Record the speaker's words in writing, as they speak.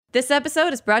This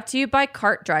episode is brought to you by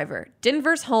Cart Driver,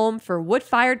 Denver's home for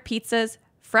wood-fired pizzas,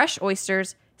 fresh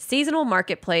oysters, seasonal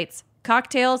market plates,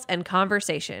 cocktails, and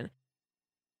conversation.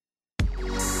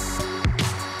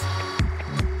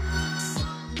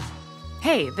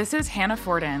 Hey, this is Hannah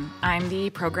Forden. I'm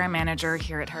the program manager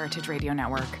here at Heritage Radio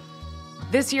Network.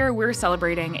 This year, we're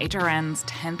celebrating HRN's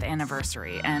 10th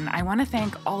anniversary, and I want to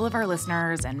thank all of our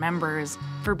listeners and members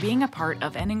for being a part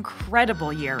of an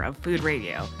incredible year of food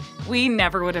radio. We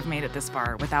never would have made it this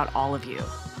far without all of you.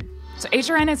 So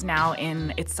HRN is now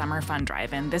in its summer fund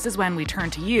drive, and this is when we turn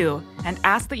to you and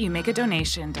ask that you make a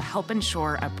donation to help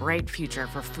ensure a bright future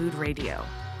for food radio.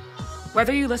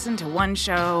 Whether you listen to one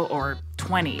show or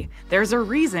 20, there's a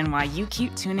reason why you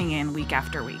keep tuning in week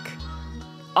after week.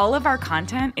 All of our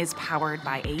content is powered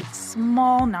by a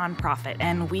small nonprofit,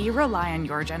 and we rely on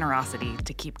your generosity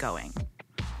to keep going.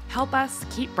 Help us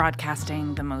keep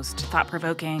broadcasting the most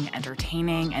thought-provoking,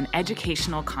 entertaining, and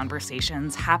educational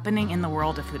conversations happening in the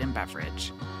world of food and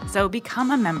beverage. So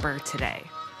become a member today.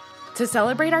 To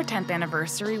celebrate our 10th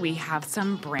anniversary, we have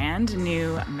some brand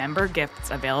new member gifts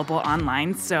available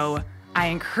online, so I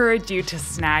encourage you to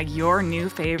snag your new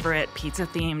favorite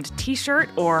pizza-themed t-shirt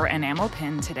or enamel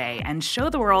pin today and show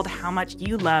the world how much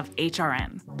you love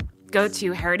HRN. Go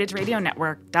to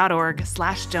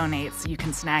heritageradionetwork.org/donate so you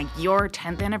can snag your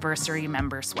 10th anniversary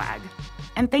member swag.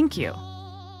 And thank you.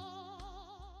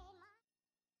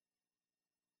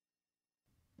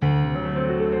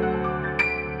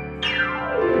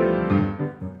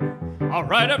 All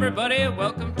right, everybody,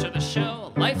 welcome to the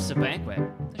show Life's a Banquet,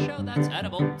 the show that's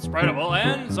edible, spreadable,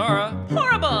 and Zara.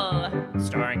 Horrible!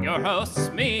 Starring your hosts,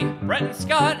 me, Brenton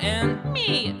Scott, and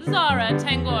Me, Zara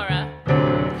Tangora.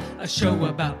 A show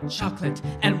about chocolate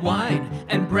and wine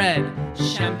and bread,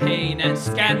 champagne and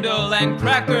scandal and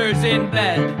crackers in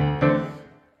bed.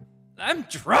 I'm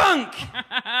drunk!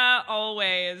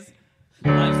 Always.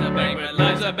 Life's a banquet,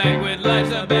 life's a banquet,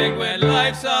 life's a banquet,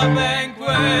 life's a banquet.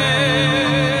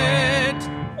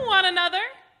 One another?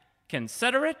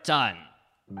 Consider it done.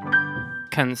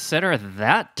 Consider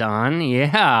that done,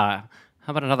 yeah.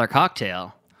 How about another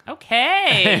cocktail?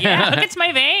 Okay. Yeah, hook it to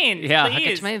my veins. Yeah, please. hook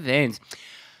it to my veins.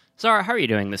 Zara, how are you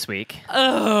doing this week?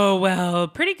 Oh, well,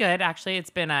 pretty good, actually. It's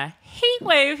been a heat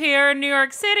wave here in New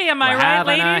York City. Am I We're right,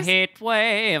 having ladies? a heat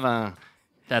wave.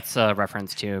 That's a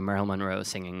reference to Marilyn Monroe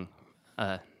singing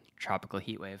Tropical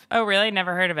Heat Wave. Oh, really?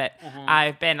 Never heard of it.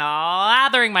 I've been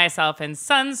lathering myself in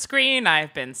sunscreen.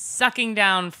 I've been sucking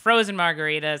down frozen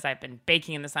margaritas. I've been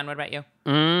baking in the sun. What about you?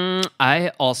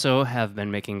 I also have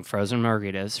been making frozen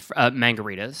margaritas,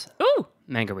 mangaritas. Ooh.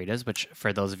 Mangaritas, which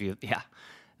for those of you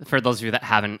that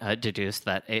haven't deduced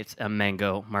that it's a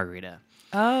mango margarita.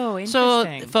 Oh, So,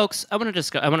 interesting. folks, I want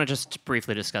to just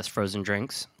briefly discuss frozen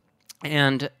drinks.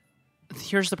 And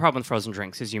here's the problem with frozen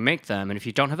drinks: is you make them, and if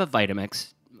you don't have a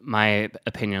Vitamix, my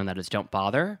opinion on that is don't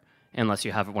bother unless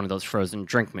you have one of those frozen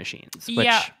drink machines. Which,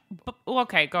 Yeah.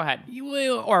 Okay, go ahead.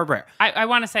 or rare. I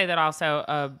want to say that also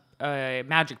a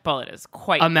magic bullet is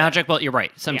quite A good. magic bullet. You're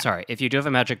right. So I'm Yeah. sorry if you do have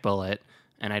a magic bullet,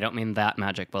 and I don't mean that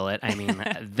magic bullet. I mean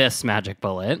this magic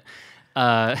bullet.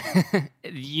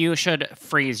 You should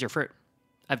freeze your fruit.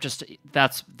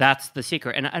 That's the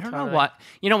secret, and I don't know what.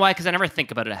 You know why? Because I never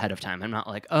think about it ahead of time. I'm not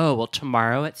like, oh well,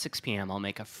 tomorrow at 6 p.m. I'll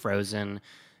make a frozen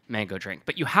mango drink.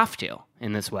 But you have to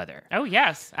in this weather. Oh,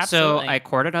 yes, absolutely. So I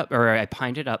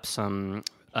pinted up some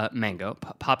mango,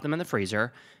 pop them in the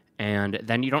freezer, and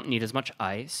then you don't need as much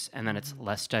ice, and then it's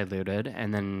less diluted,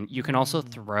 and then you can also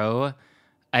throw.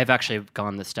 I've actually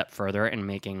gone the step further in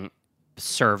making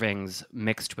servings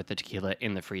mixed with the tequila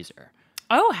in the freezer.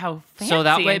 Oh, how fancy So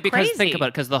that way, and because crazy. think about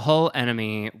it, because the whole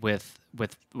enemy with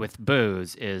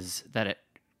booze is that it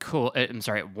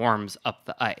warms up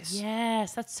the ice.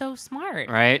 Yes, that's so smart.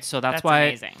 Right? So that's That's why.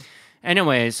 amazing.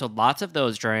 Anyways, so lots of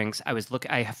those drinks. I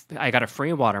got a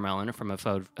free watermelon from a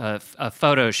food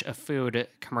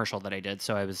commercial that I did.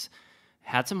 So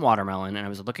had some watermelon, and I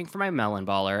was looking for my melon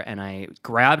baller, and I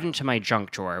grabbed into my junk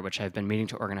drawer, which I've been meaning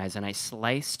to organize, and I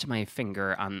sliced my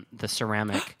finger on the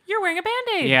ceramic. You're wearing a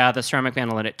Band-Aid. Yeah, the ceramic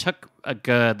mandolin. It took a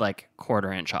good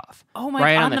quarter inch off. Oh my!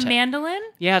 Right on the tip. mandolin?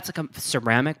 Yeah, it's like a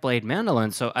ceramic blade mandolin.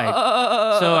 So I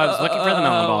was looking for the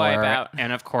melon wipe baller, out.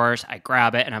 and of course I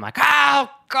grab it, and I'm like, oh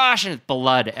gosh, and it's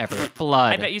blood everywhere.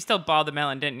 Blood. I bet you still balled the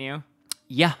melon, didn't you?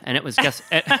 Yeah, and it was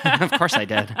of course I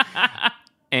did.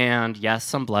 And yes,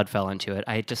 some blood fell into it.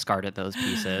 I discarded those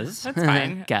pieces. That's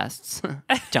fine. Guests,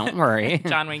 don't worry.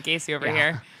 John Wayne Gacy over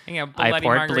here. You know, I bloody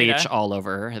poured margarita. bleach all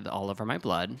over my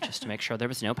blood just to make sure there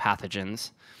was no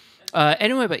pathogens.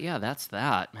 Anyway, but yeah, that's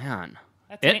that, man.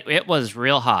 That's It was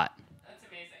real hot. That's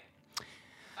amazing.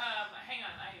 Hang on,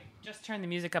 I just turned the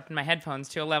music up in my headphones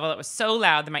to a level that was so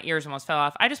loud that my ears almost fell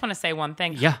off. I just want to say one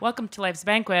thing. Yeah. Welcome to Life's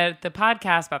Banquet, the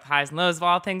podcast about the highs and lows of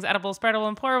all things edible, spreadable,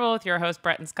 and pourable with your host,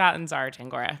 Brett and Scott and Zara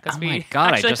Tangora. Because Oh my we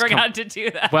God, I actually just forgot to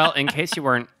do that. Well, in case you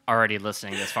weren't already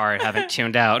listening this far and haven't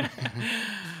tuned out,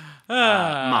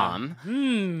 Mom.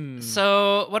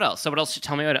 So what else?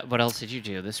 Tell me what else did you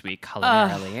do this week,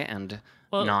 culinarily and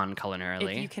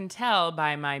non-culinarily? If you can tell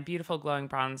by my beautiful glowing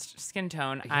bronzed skin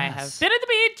tone, I have Yes. been at the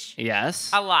beach Yes.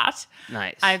 a lot.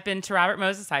 Nice. I've been to Robert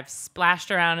Moses. I've splashed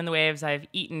around in the waves. I've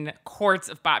eaten quarts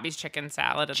of Bobby's chicken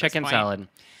salad at Chicken this point.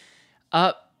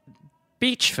 salad.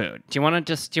 Beach food. Do you want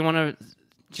to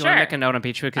Sure. make a note on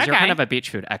beach food? Because you're Okay. kind of a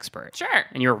beach food expert. Sure.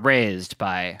 And you're raised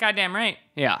by Goddamn right.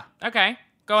 yeah. Okay.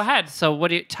 Go ahead. So what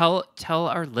do you tell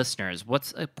our listeners?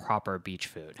 What's a proper beach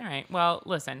food? All right. Well,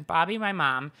 listen, Bobby, my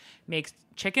mom, makes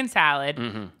chicken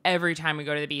salad every time we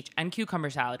go to the beach and cucumber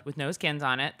salad with no skins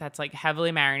on it. That's like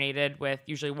heavily marinated with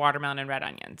usually watermelon and red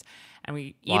onions. And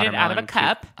we eat it out of a Watermelon,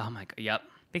 cup Oh my god. Yep.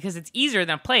 because it's easier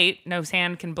than a plate. No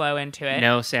sand can blow into it.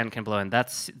 No sand can blow in.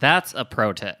 That's a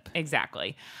pro tip.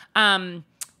 Exactly.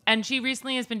 And she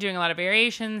recently has been doing a lot of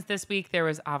variations. This week there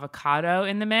was avocado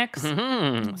in the mix.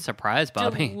 Surprise,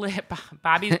 Bobby.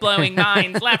 Bobby's blowing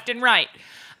minds left and right.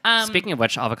 Speaking of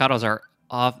which, avocados are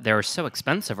off. They're so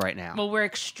expensive right now. Well, we're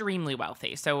extremely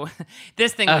wealthy, so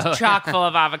this thing was chock full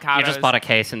of avocados. You just bought a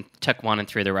case and took one and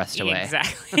threw the rest away.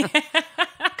 Exactly.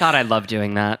 God, I love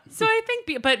doing that. So I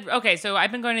think, but okay, so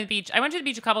I've been going to the beach. I went to the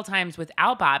beach a couple times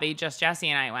without Bobby, just Jesse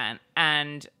and I went,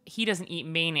 and he doesn't eat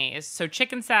mayonnaise. So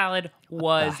chicken salad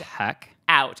was The heck?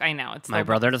 out. I know. It's My the-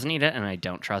 brother doesn't eat it, and I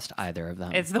don't trust either of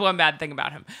them. It's the one bad thing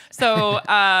about him. So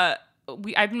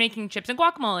I've been making chips and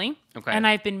guacamole. Okay. And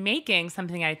I've been making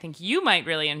something I think you might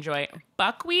really enjoy.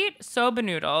 Buckwheat soba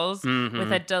noodles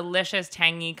with a delicious,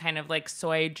 tangy kind of like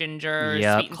soy, ginger,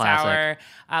 Yep, sweet and classic.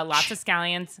 sour, lots of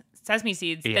scallions, sesame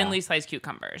seeds, Yeah. thinly sliced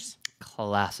cucumbers.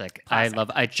 Classic. Classic.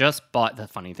 I just bought the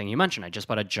funny thing you mentioned. I just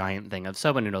bought a giant thing of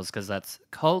soba noodles because that's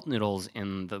cold noodles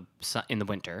in the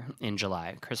winter, in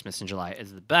July. Christmas in July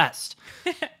is the best.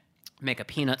 Make a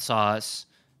peanut sauce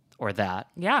or that.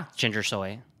 Yeah. Ginger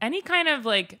soy. Any kind of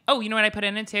like, oh, you know what I put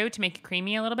in it too to make it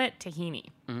creamy a little bit? Tahini.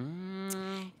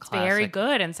 It's very Classic.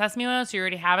 good. And sesame oil, so you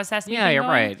already have a sesame Yeah, thing you're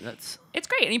going. right. That's It's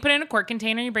great. And you put it in a quart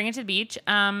container, you bring it to the beach.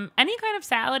 Any kind of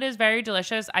salad is very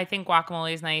delicious. I think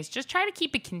guacamole is nice. Just try to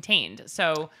keep it contained.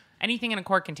 So anything in a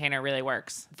quart container really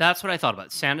works. what I thought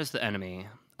about. Sand is the enemy.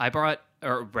 I went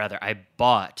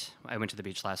to the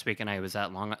beach last week and I was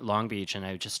at Long Beach and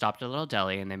I just stopped at a little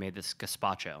deli and they made this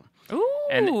gazpacho. Ooh.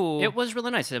 And it was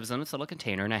really nice. It was in this little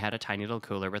container, and I had a tiny little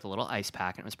cooler with a little ice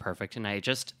pack, and it was perfect. And I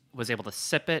just was able to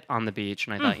sip it on the beach,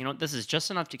 and I thought, this is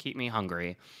just enough to keep me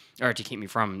hungry, or to keep me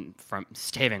from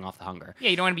staving off the hunger. Yeah,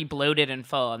 you don't want to be bloated and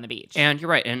full on the beach. And you're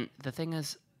right. And the thing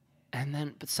is,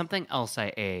 but something else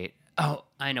I ate. Oh,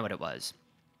 I know what it was.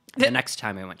 The next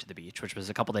time I went to the beach, which was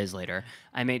a couple days later,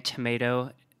 I made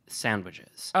tomato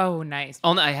sandwiches. Oh, nice.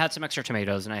 Only I had some extra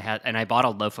tomatoes, and I bought a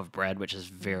loaf of bread, which is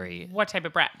very. What type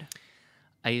of bread?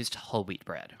 I used whole wheat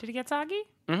bread. Did it get soggy?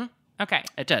 Mm-hmm. Okay.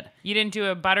 It did. You didn't do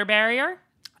a butter barrier?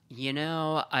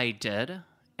 I did,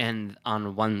 and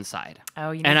on one side. Oh,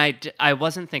 you And I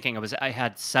wasn't thinking. I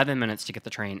had 7 minutes to get the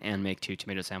train and make 2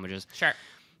 tomato sandwiches. Sure.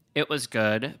 It was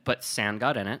good, but sand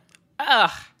got in it. Ugh.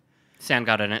 Sand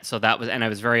got in it, so that was, and I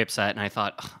was very upset. And I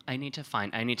thought, "Ugh, I need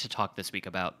to talk this week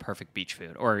about perfect beach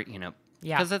food, or Yeah.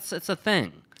 because it's a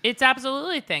thing. It's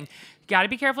absolutely a thing. You got to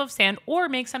be careful of sand, or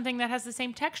make something that has the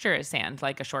same texture as sand,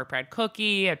 like a shortbread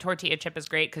cookie. A tortilla chip is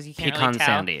great because you can't Pecan really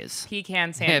tell. sandies.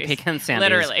 Pecan sandies. Yeah, pecan sandies.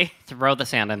 Literally. Throw the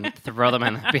sand and throw them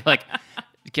in. Be like,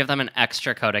 give them an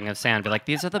extra coating of sand. Be like,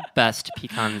 these are the best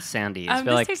pecan sandies. Be This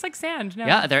like, tastes like sand. No.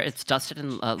 yeah, it's dusted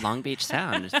in Long Beach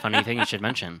sand. It's a funny thing you should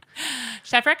mention.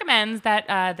 Chef recommends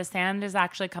that the sand is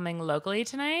actually coming locally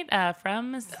tonight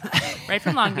right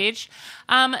from Long Beach.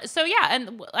 So yeah,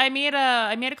 and I made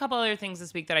a couple other things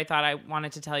this week that I thought I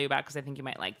wanted to tell you about because I think you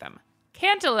might like them.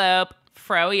 Cantaloupe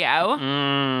froyo.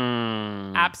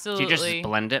 Absolutely. Did you just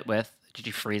blend it with? Did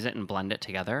you freeze it and blend it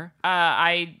together?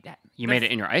 You made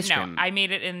it in your ice cream. No, I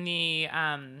made it in the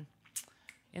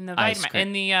Ice vitamin cream.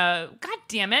 in the God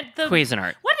damn it, the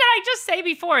Cuisinart. What did I just say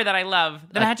before that I love?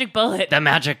 The magic bullet. The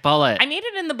magic bullet. I made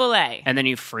it in the bullet And then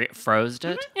you frozed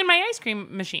it, in my ice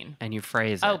cream machine. and you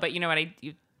phrase it. Oh, but you know what?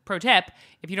 Pro tip: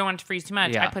 if you don't want it to freeze too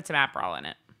much, Yeah. I put some Aperol in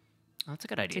it That's a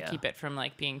good to idea. keep it from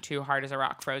like being too hard as a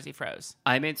rock, froze.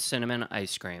 I made cinnamon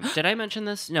ice cream. Did I mention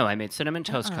this? No, I made cinnamon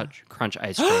toast crunch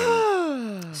ice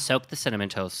cream. Soaked the cinnamon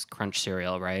toast crunch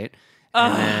cereal, right?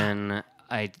 And then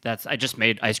I just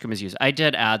made ice cream as used. I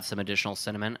did add some additional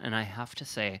cinnamon, and I have to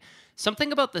say,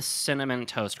 something about the cinnamon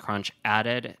toast crunch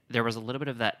added. There was a little bit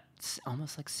of that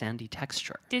almost like sandy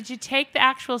texture. Did you take the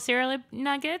actual cereal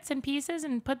nuggets and pieces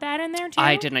and put that in there too?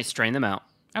 I didn't. I strained them out.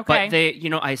 Okay. But they,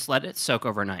 I let it soak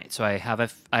overnight, so I have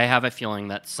a feeling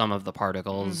that some of the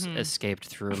particles escaped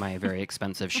through my very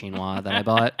expensive chinois that I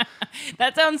bought.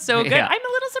 That sounds so good. Yeah. I'm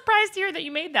a little surprised to hear that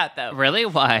you made that though. Really?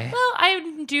 Why? Well,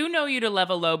 I do know you to love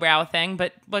a lowbrow thing,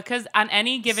 but because on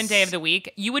any given day of the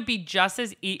week, you would be just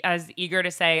as eager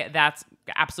to say that's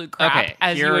absolute crap Okay,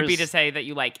 as you would be to here's- say that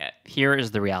you like it. Here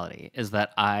is the reality: is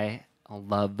that I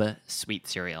love sweet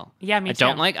cereal. Yeah, me I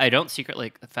too. don't secretly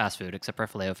like fast food except for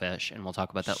Filet-O-Fish, and we'll talk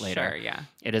about that later. Sure, yeah.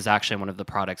 It is actually one of the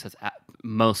products that's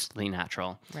mostly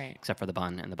natural, Right. except for the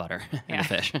bun and the butter and Yeah. the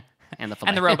fish and the filet.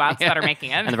 And the robots that are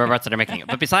making it. and the robots that are making it.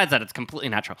 But besides that, it's completely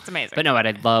natural. It's amazing. But no, I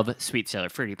love sweet cereal,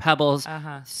 Fruity Pebbles,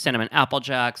 cinnamon Apple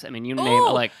Jacks. I mean, you name it.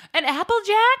 Ooh, Like, an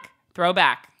Applejack?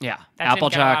 Throwback. yeah, That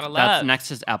didn't get a lot of That's love.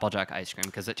 next is Applejack ice cream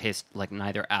because it tastes like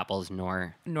neither apples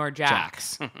nor Nor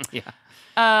Jacks.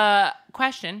 yeah.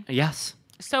 Question. Yes.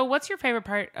 So what's your favorite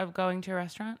part of going to a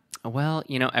restaurant? Well,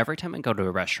 every time I go to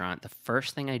a restaurant, the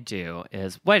first thing I do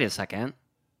is wait a second.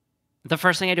 The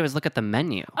first thing I do is look at the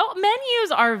menu. Oh,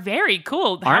 menus are very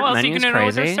cool. How Aren't else are you menus going to know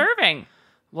what they're crazy? serving?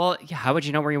 Well, yeah, how would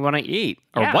you know where you want to eat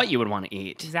or Yeah. what you would want to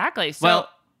eat? Exactly. So, Well,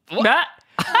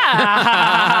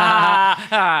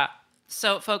 Ah.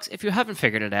 So, folks, if you haven't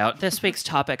figured it out, this week's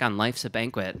topic on Life's a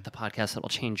Banquet, the podcast that will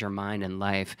change your mind and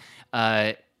life,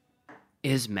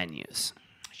 is menus.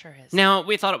 Sure is. Now,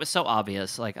 we thought it was so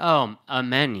obvious, like, oh, a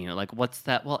menu. Like, what's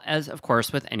that? Well, as of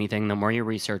course with anything, the more you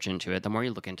research into it, the more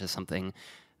you look into something,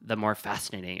 the more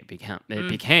fascinating it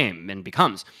became and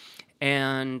becomes.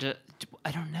 And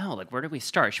I don't know, like, where do we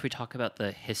start? Should we talk about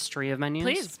the history of menus?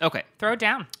 Please. Okay. Throw it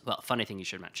down. Well, funny thing you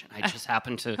should mention. I just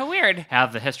happen to How weird.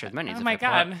 have the history of menus. Oh if my I pull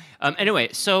it up. God. Anyway,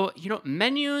 so,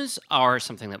 menus are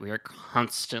something that we are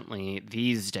constantly,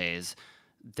 these days,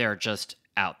 they're just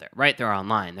out there, right? They're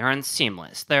online. They're on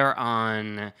Seamless. They're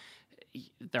on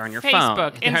your phone.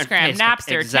 Facebook, They're on Instagram, Facebook.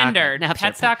 Napster, Exactly. Tinder, Napster,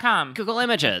 Pets.com. Google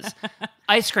Images,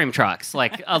 ice cream trucks,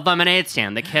 like a lemonade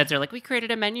stand. The kids are like, we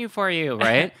created a menu for you,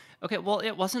 right? Okay, well,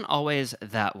 it wasn't always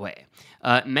that way.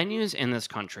 Menus in this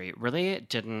country really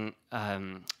didn't,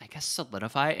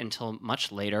 solidify until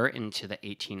much later into the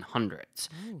 1800s.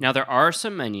 Now, there are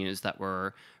some menus that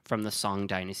were from the Song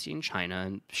Dynasty in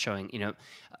China, showing,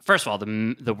 first of all,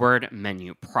 the word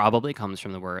menu probably comes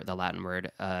from the Latin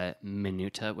word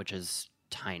minuta, which is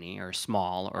tiny or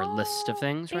small or list of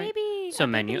things, right? baby, So a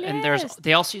menu, baby and list.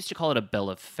 they also used to call it a bill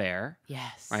of fare.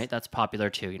 Yes. Right, that's popular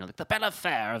too. Like the bill of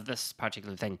fare of this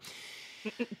particular thing.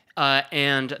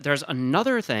 And there's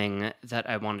another thing that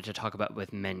I wanted to talk about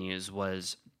with menus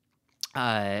was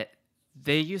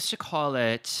they used to call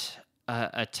it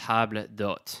a table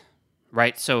d'hôte,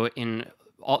 right? So in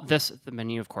all this, the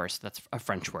menu, of course, that's a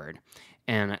French word,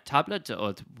 and table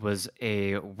d'hôte was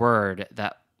a word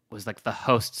that was like the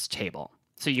host's table.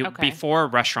 So before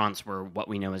restaurants were what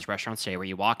we know as restaurants today, where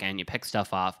you walk in, you pick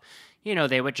stuff off, you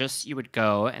would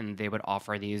go and they would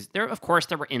offer these. Of course,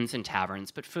 there were inns and taverns,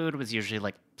 but food was usually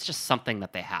like it's just something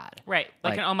that they had. Right.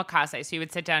 Like an omakase. So you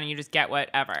would sit down and you just get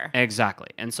whatever. Exactly.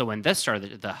 And so when this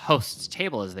started, the host's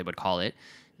table, as they would call it,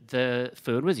 the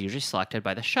food was usually selected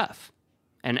by the chef.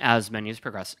 And as menus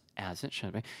progress, as it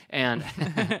should be, and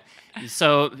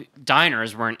so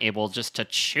diners weren't able just to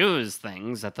choose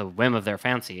things at the whim of their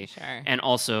fancy. Sure. And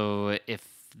also, if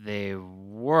they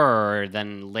were,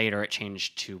 then later it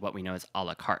changed to what we know as a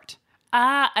la carte.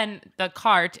 And the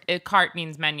cart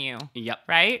means menu. Yep.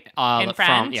 Right? In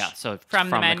French? So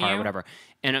From the car, menu? whatever.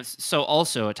 And so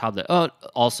also a table d'hôte,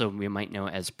 also we might know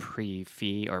as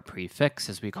prefix or prefix,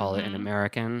 as we call it in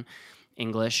American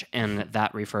English, and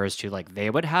that refers to like they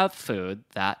would have food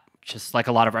that just like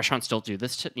a lot of restaurants still do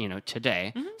this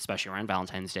today, especially around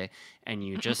Valentine's Day, and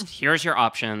you just here's your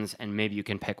options and maybe you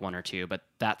can pick one or two, but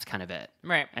that's kind of it.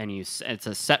 Right. And it's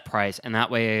a set price, and that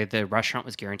way the restaurant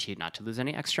was guaranteed not to lose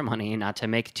any extra money, not to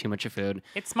make too much of food.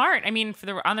 It's smart. I mean,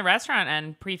 on the restaurant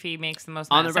end, prefix makes the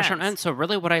most On amount the of restaurant sense. end. So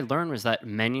really what I learned was that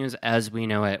menus as we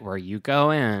know it, where you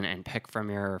go in and pick from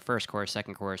your first course,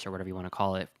 second course, or whatever you want to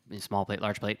call it, small plate,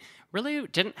 large plate, really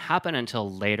didn't happen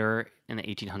until later in the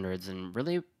 1800s and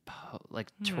really like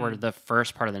toward the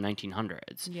first part of the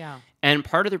 1900s. Yeah. And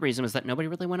part of the reason was that nobody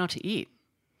really went out to eat.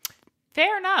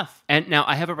 Fair enough. And now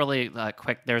I have a really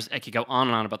quick, I could go on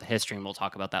and on about the history, and we'll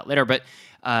talk about that later, but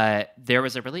there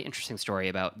was a really interesting story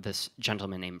about this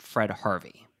gentleman named Fred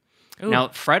Harvey. Ooh. Now,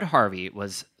 Fred Harvey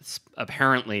was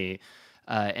apparently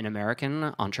an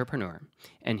American entrepreneur,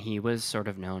 and he was sort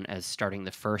of known as starting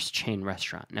the first chain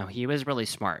restaurant. Now, he was really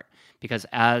smart because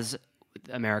as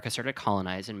America started to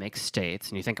colonize and make states,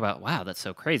 and you think about, wow, that's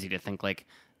so crazy to think like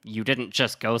you didn't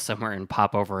just go somewhere and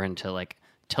pop over into like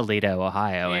Toledo,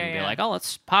 Ohio, and be like, oh,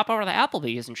 let's pop over to the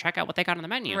Applebee's and check out what they got on the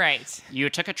menu. Right. You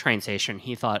took a train station.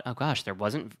 He thought, oh gosh, there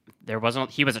wasn't.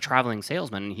 He was a traveling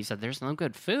salesman, and he said, there's no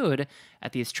good food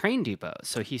at these train depots.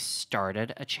 So he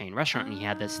started a chain restaurant, and he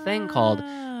had this thing called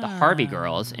the Harvey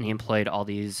Girls, and he employed all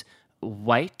these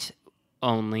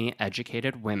white-only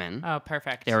educated women. Oh,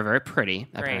 perfect. They were very pretty,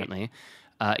 apparently.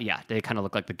 They kind of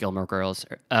look like the Gilmore Girls.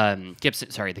 The Gibson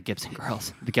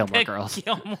Girls. The Gilmore Girls.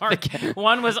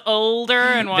 One was older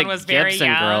and one was very Gibson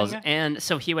young. Girls. And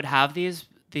so he would have these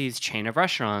chain of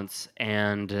restaurants,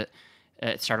 and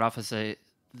it started off as at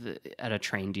a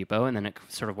train depot, and then it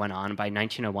sort of went on. By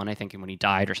 1901, I think, and when he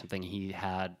died or something, he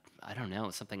had, I don't know,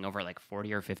 something over like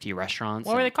 40 or 50 restaurants.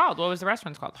 What were they called? What was the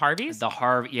restaurants called? Harvey's?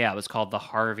 It was called the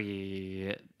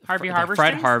Harvey Harvey the Harbour Fred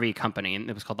Streams? Harvey Company, and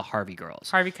it was called the Harvey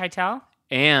Girls. Harvey Keitel?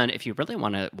 And if you really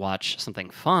want to watch something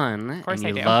fun, Of course and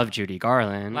you I do. love Judy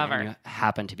Garland, Love and her. you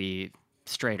happen to be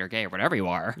straight or gay or whatever you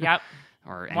are, Yep.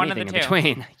 or One of anything the in two.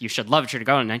 between, you should love Judy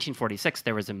Garland. In 1946,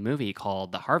 there was a movie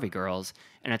called The Harvey Girls,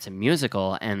 and it's a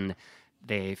musical, and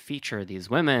they feature these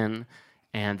women,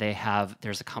 and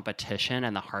there's a competition,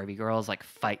 and the Harvey Girls like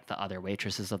fight the other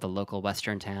waitresses of the local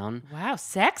western town, Wow,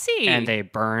 sexy. and they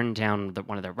burn down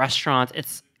one of the restaurants.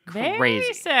 It's Very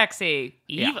crazy. sexy.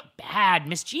 Yeah. Bad,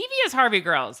 mischievous Harvey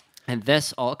Girls. And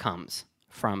this all comes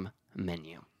from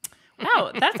Menu.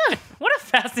 Wow, what a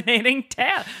fascinating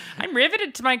tale. I'm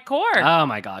riveted to my core. Oh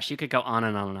my gosh, you could go on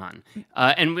and on and on.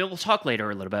 And we'll talk later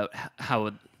a little about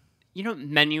how,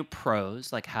 menu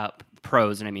pros, like how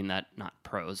pros, and I mean that not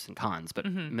pros and cons, but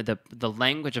the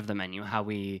language of the menu, how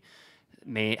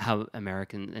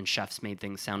American and chefs made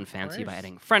things sound fancy by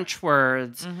adding French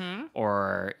words,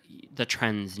 or the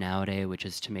trends nowadays, which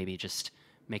is to maybe just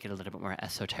make it a little bit more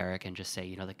esoteric and just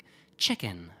say, like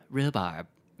chicken, rhubarb,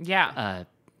 Yeah.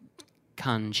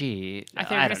 congee. I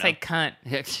thought you were going to say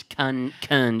cunt.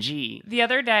 Congee. The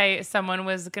other day, someone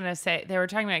was going to say, they were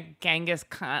talking about Genghis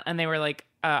Khan, and they were like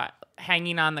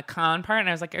hanging on the Khan part. And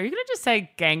I was like, are you going to just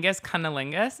say Genghis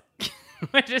Cunnilingus?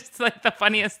 Which is like the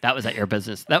funniest. That was at your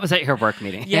business. That was at your work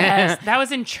meeting. Yes, that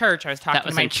was in church. I was talking That to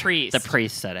was my in priest. The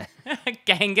priest said it.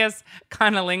 Genghis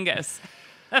Cunnilingus.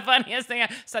 The funniest thing.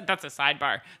 That's a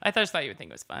sidebar. I just thought you would think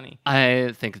it was funny.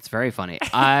 I think it's very funny.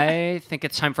 I think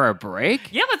it's time for a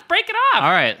break. Yeah, let's break it off.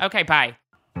 All right. Okay, bye.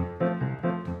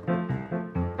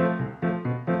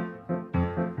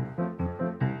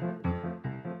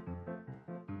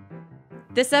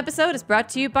 This episode is brought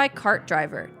to you by Cart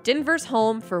Driver, Denver's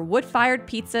home for wood-fired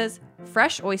pizzas,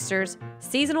 fresh oysters,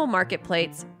 seasonal market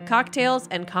plates, cocktails,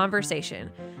 and conversation.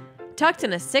 Tucked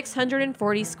in a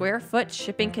 640-square-foot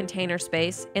shipping container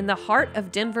space in the heart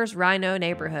of Denver's Rhino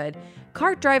neighborhood,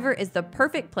 Cart Driver is the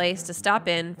perfect place to stop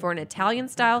in for an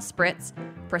Italian-style spritz,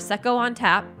 Prosecco on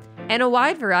tap, and a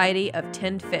wide variety of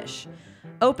tinned fish.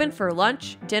 Open for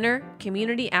lunch, dinner,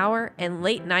 community hour, and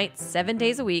late nights 7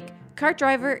 days a week, Cart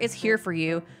Driver is here for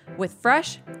you with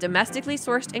fresh, domestically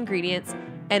sourced ingredients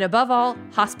and, above all,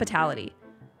 hospitality.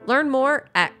 Learn more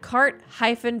at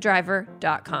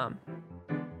cart-driver.com.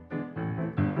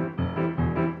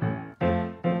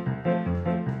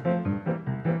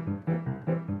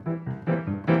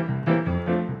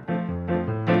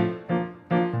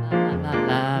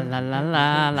 La la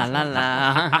la la la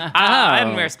la.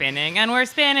 And we're spinning,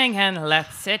 and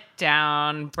let's sit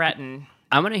down. Breton,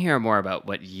 I want to hear more about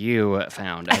what you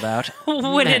found about.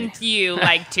 wouldn't you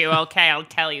like to? Okay, I'll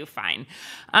tell you. Fine.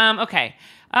 Okay.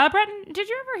 Breton, did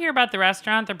you ever hear about the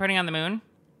restaurant they're putting on the moon?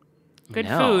 Good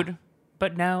No. food,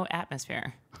 but no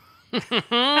atmosphere.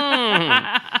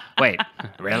 Wait,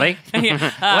 really?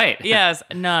 Wait. Yes,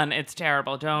 none. It's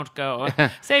terrible. Don't go.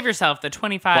 Save yourself the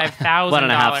 $25,000.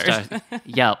 1.5 stars.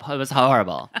 Yelp. It was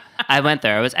horrible. I went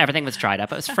there. Everything was dried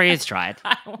up. It was freeze dried.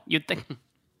 You'd think.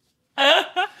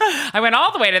 I went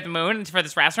all the way to the moon for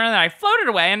this restaurant, and then I floated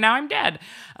away, and now I'm dead.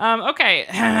 Okay.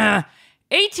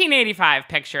 1885,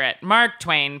 picture it. Mark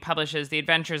Twain publishes The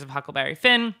Adventures of Huckleberry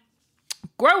Finn.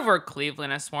 Grover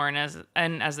Cleveland is sworn as the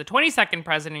 22nd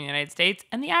president of the United States,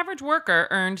 and the average worker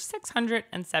earned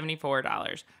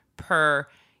 $674 per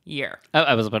year. Oh,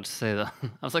 I was about to say that. I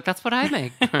was like, that's what I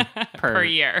make Per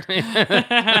year.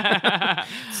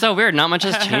 So weird. Not much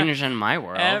has changed in my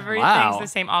world. Everything's Wow. the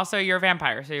same. Also, you're a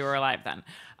vampire, so you were alive then.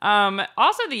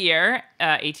 Also, the year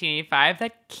 1885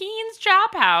 that Keen's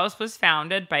Chop House was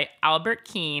founded by Albert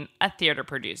Keen, a theater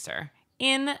producer.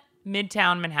 In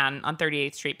Midtown Manhattan on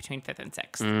 38th Street between 5th and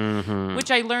 6th,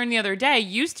 which I learned the other day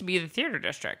used to be the theater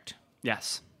district.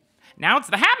 Yes. Now it's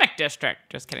the Hammock District.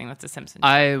 Just kidding. That's a Simpsons.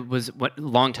 A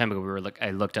long time ago,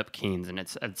 I looked up Keynes, and it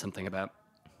said something about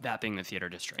that being the theater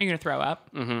district. Are you going to throw up?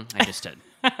 I just did.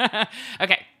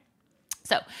 Okay.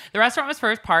 So the restaurant was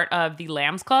first part of the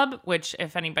Lambs Club, which,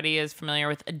 if anybody is familiar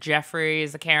with Jeffrey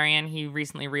Zakarian, he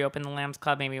recently reopened the Lambs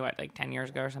Club, maybe 10 years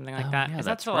ago or something like that. Yeah, Is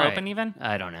that that's still right. open even?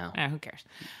 I don't know. Who cares?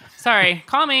 Sorry.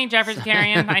 Call me, Jeffrey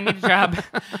Zakarian. I need a job.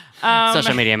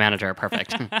 Social media manager,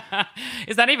 perfect.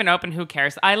 Is that even open? Who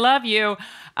cares? I love you.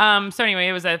 So anyway,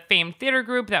 it was a famed theater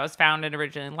group that was founded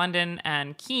originally in London,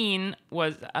 and Keane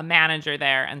was a manager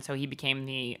there, and so he became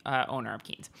the owner of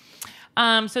Keane's.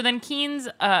 So then Keane's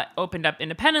opened up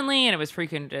independently, and it was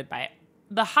frequented by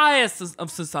the highest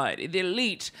of society, the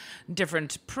elite,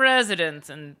 different presidents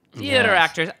and theater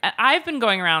actors. I've been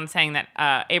going around saying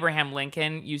that Abraham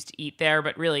Lincoln used to eat there,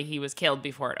 but really he was killed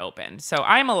before it opened. So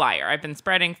I'm a liar. I've been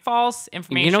spreading false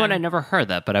information. You know what? I never heard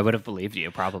that, but I would have believed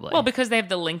you, probably. Well, because they have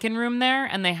the Lincoln Room there,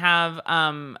 and they have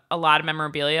a lot of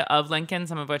memorabilia of Lincoln,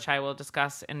 some of which I will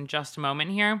discuss in just a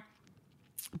moment here.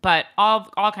 But all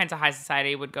kinds of high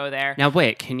society would go there. Now,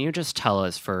 wait, can you just tell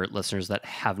us, for listeners that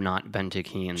have not been to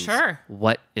Keynes, Sure.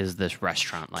 what is this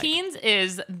restaurant like? Keane's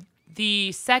is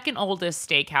the second oldest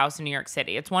steakhouse in New York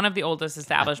City. It's one of the oldest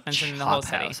establishments in the whole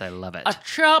city. House, I love it. A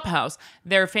chop house.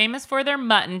 They're famous for their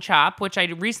mutton chop, which I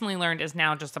recently learned is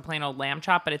now just a plain old lamb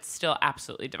chop, but it's still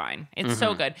absolutely divine. It's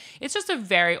so good. It's just a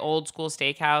very old school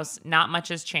steakhouse. Not much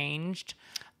has changed.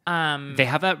 They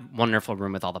have that wonderful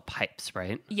room with all the pipes,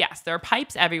 right? Yes, there are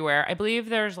pipes everywhere. I believe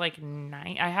there's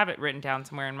 9. I have it written down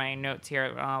somewhere in my notes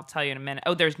here. I'll tell you in a minute.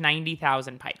 Oh, there's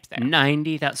 90,000 pipes there.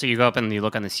 90,000. So you go up and you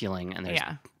look on the ceiling, and there's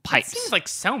pipes. It seems like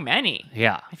so many.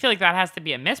 Yeah. I feel like that has to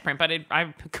be a misprint, but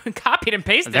I copied and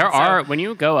pasted. There are, when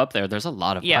you go up there's a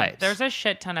lot of pipes. There's a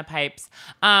shit ton of pipes.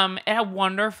 It had a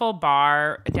wonderful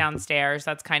bar downstairs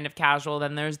that's kind of casual.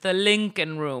 Then there's the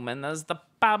Lincoln Room, and there's the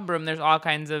pub room. There's all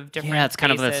kinds of different it's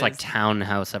kind spaces. of this like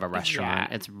townhouse of a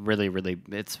restaurant. Yeah. It's really, really,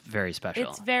 it's very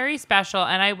special. It's very special,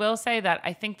 and I will say that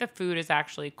I think the food is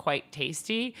actually quite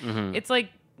tasty. It's like,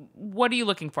 what are you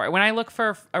looking for? When I look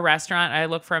for a restaurant, I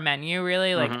look for a menu,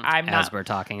 really. Like, I'm not... As we're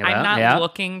talking about, I'm not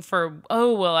looking for,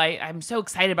 I'm so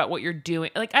excited about what you're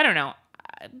doing. Like, I don't know.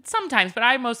 Sometimes, but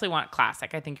I mostly want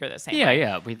classic. I think you're the same way.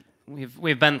 Yeah.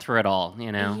 We've been through it all,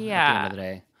 you know, Yeah. at the end of the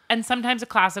day. And sometimes a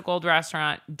classic old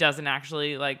restaurant doesn't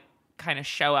actually, kind of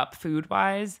show up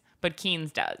food-wise, but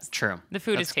Keane's does. True. The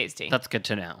food is tasty. That's good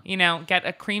to know. You know, get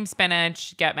a cream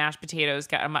spinach, get mashed potatoes,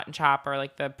 get a mutton chop or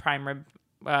the prime rib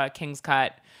King's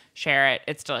cut, share it.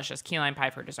 It's delicious. Key lime pie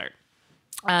for dessert.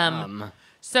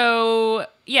 So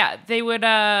yeah, they would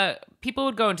people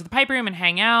would go into the pipe room and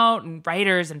hang out, and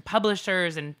writers and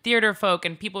publishers and theater folk,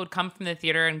 and people would come from the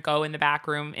theater and go in the back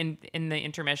room in the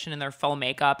intermission in their full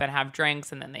makeup and have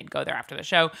drinks, and then they'd go there after the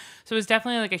show. So it was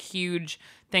definitely a huge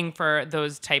thing for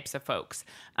those types of folks.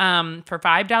 For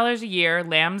 $5 a year,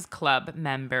 Lambs Club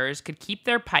members could keep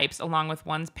their pipes along with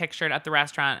ones pictured at the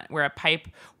restaurant, where a pipe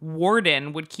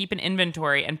warden would keep an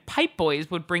inventory and pipe boys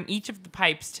would bring each of the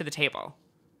pipes to the table.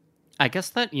 I guess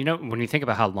that, when you think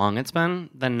about how long it's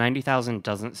been, then 90,000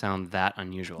 doesn't sound that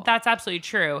unusual. That's absolutely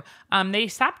true. They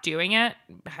stopped doing it.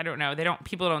 I don't know.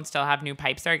 People don't still have new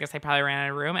pipes there. I guess they probably ran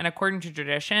out of room. And according to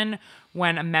tradition,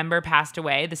 when a member passed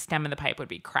away, the stem of the pipe would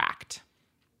be cracked.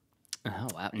 Oh,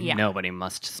 wow. Yeah. Nobody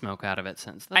must smoke out of it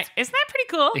since. Isn't that pretty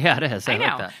cool? Yeah, it is. I know.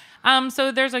 like that.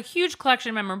 So there's a huge collection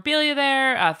of memorabilia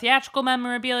there, theatrical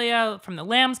memorabilia from the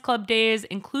Lambs Club days,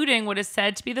 including what is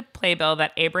said to be the playbill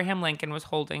that Abraham Lincoln was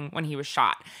holding when he was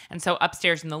shot. And so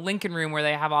upstairs in the Lincoln Room, where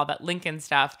they have all that Lincoln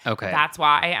stuff, that's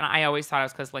why. And I always thought it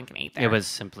was because Lincoln ate there. It was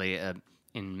simply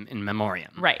in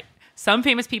memoriam. Right. Some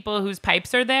famous people whose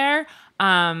pipes are there.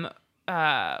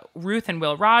 Ruth and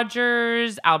Will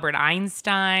Rogers, Albert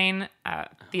Einstein,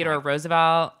 Theodore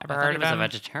Roosevelt. Ever heard of him? He was a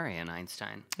vegetarian,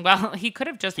 Einstein. Well, he could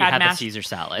have just He had the mashed... Caesar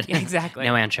salad. Yeah, exactly.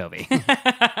 No anchovy.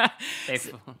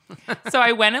 So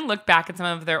I went and looked back at some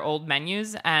of their old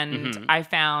menus, and I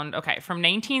found, from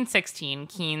 1916,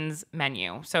 Keane's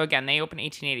menu. So again, they opened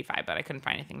 1885, but I couldn't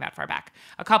find anything that far back.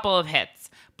 A couple of hits.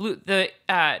 The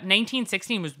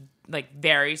 1916 was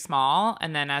very small,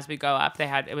 and then as we go up,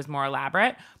 it was more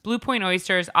elaborate. Blue Point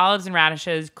oysters, olives and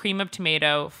radishes, cream of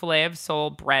tomato, filet of sole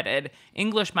breaded,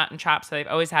 English mutton chops, so they've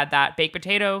always had that, baked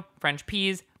potato, French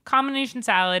peas, combination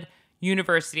salad,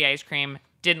 university ice cream.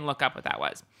 Didn't look up what that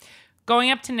was.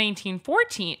 Going up to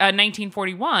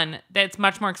 1941, that's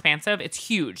much more expansive. It's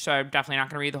huge, so I'm definitely not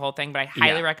going to read the whole thing, but I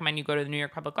highly recommend you go to the New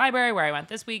York Public Library, where I went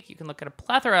this week. You can look at a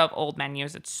plethora of old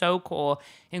menus. It's so cool,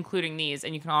 including these,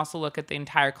 and you can also look at the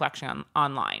entire collection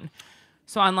online.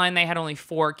 So online, they had only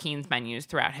 4 Keen's menus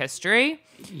throughout history.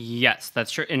 Yes,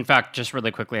 that's true. In fact, just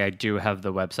really quickly, I do have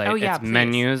the website. Oh, yeah, it's please.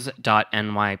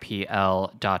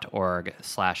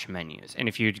 menus.nypl.org/menus. And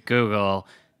if you Google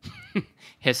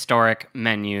historic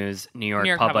menus, New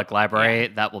York Public Library,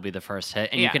 that will be the first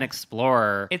hit. And you can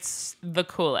explore. It's the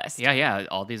coolest. Yeah,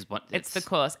 all these. It's the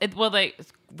coolest.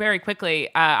 Very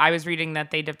quickly, I was reading that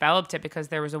they developed it because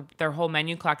there was their whole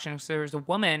menu collection. So there was a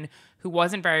woman who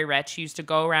wasn't very rich. She used to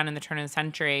go around in the turn of the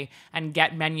century and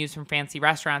get menus from fancy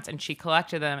restaurants, and she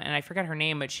collected them. And I forget her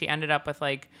name, but she ended up with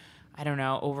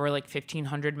over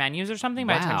 1,500 menus or something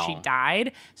by the time she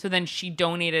died. So then she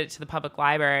donated it to the public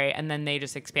library, and then they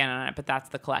just expanded on it. But that's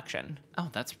the collection. Oh,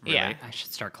 that's really... I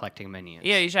should start collecting menus.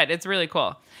 Yeah, you should. It's really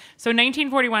cool. So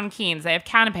 1941 Keen's, they have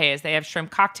canapes. They have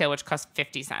shrimp cocktail, which costs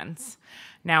 50 cents.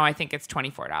 Now I think it's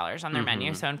 $24 on their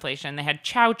menu, so inflation. They had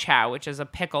chow chow, which is a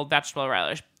pickled vegetable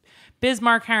relish.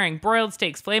 Bismarck herring, broiled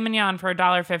steaks, filet mignon for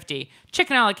 $1.50.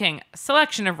 Chicken a la king,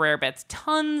 selection of rare bits,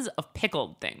 tons of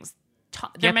pickled things.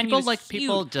 Their menu is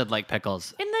people did like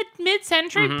pickles. In the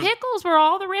mid-century, pickles were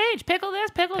all the rage. Pickle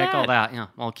this, pickle that. Pickle that, yeah.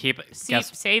 Well, keep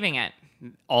saving it.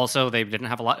 Also, they didn't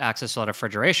have access to a lot of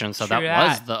refrigeration, so that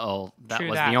was the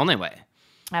only way.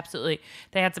 Absolutely.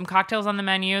 They had some cocktails on the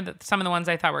menu. Some of the ones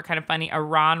I thought were kind of funny: a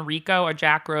Ron Rico, a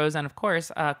Jack Rose, and of course,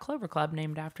 a Clover Club,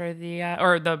 named after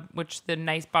which the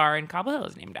nice bar in Cobble Hill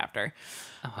is named after.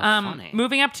 Oh, how funny.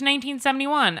 Moving up to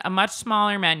 1971, a much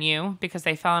smaller menu because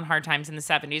they fell on hard times in the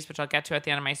 70s, which I'll get to at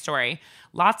the end of my story.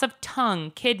 Lots of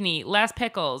tongue, kidney, less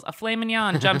pickles. A filet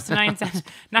mignon jumps to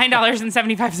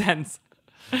 $9.75.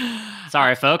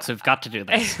 Sorry, folks, we've got to do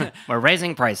this. We're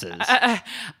raising prices.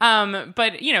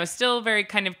 But, still very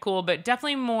kind of cool, but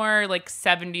definitely more like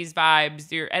 70s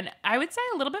vibes. And I would say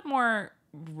a little bit more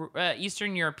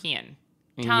Eastern European.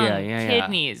 Tongue,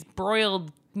 kidneys,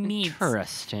 broiled meats.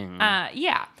 Interesting.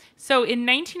 Yeah. So in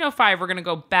 1905, we're going to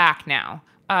go back now.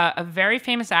 A very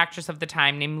famous actress of the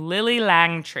time named Lily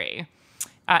Langtry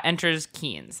enters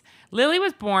Keen's. Lily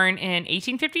was born in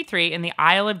 1853 in the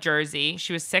Isle of Jersey.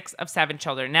 She was 6 of 7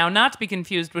 children. Now, not to be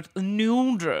confused with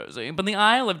New Jersey, but the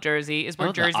Isle of Jersey is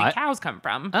where Jersey cows come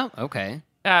from. Oh, okay.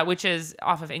 Which is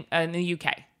off of in the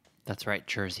UK. That's right,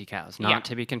 Jersey cows. Not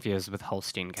to be confused with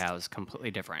Holstein cows,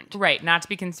 completely different. Right, not to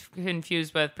be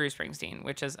confused with Bruce Springsteen,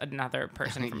 which is another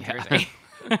person from Jersey.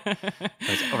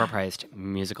 Those overpriced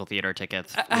musical theater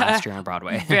tickets last year on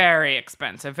Broadway. Very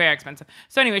expensive, very expensive.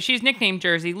 So anyway, she's nicknamed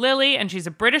Jersey Lily, and she's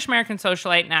a British-American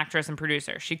socialite and actress and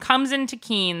producer. She comes into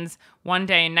Keen's one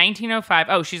day in 1905.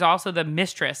 Oh, she's also the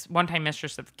one-time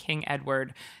mistress of King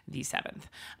Edward VII.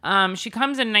 She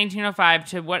comes in 1905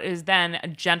 to what is then a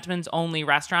gentleman's-only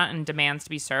restaurant and demands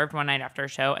to be served one night after a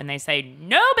show, and they say,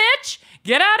 "No, bitch!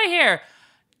 Get out of here!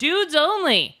 Dudes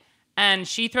only!" And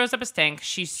she throws up a stink.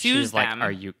 She sues them. She's like,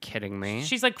 "Are you kidding me?"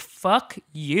 She's like, "Fuck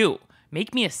you.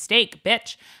 Make me a steak,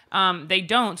 bitch." They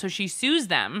don't, so she sues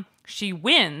them. She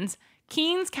wins.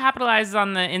 Keen's capitalizes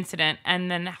on the incident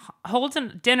and then holds a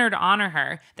dinner to honor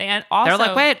her. They're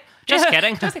like, "Wait, just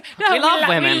kidding. We love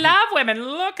women. We love women.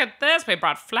 Look at this. We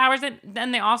brought flowers in."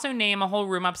 Then they also name a whole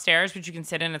room upstairs, which you can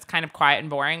sit in. It's kind of quiet and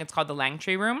boring. It's called the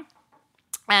Langtry Room.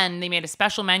 And they made a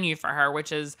special menu for her,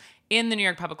 which is in the New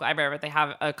York Public Library, but they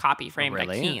have a copy framed by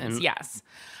Keen's. Yes.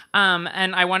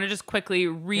 And I want to just quickly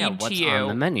read to you. What's on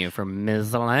the menu for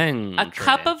Ms.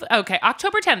 Langtry?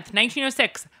 October 10th,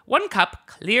 1906. 1 cup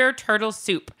clear turtle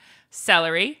soup,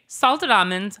 celery, salted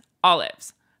almonds,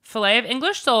 olives, filet of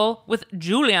English sole with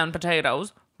julienne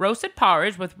potatoes, roasted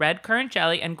porridge with red currant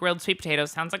jelly, and grilled sweet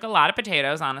potatoes. Sounds like a lot of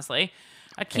potatoes, honestly.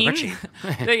 A Keen's,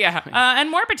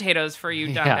 and more potatoes for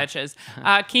you dumb bitches.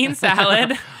 Keen's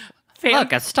salad.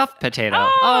 Look, a stuffed potato.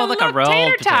 Oh, look, a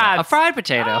rolled potato. A fried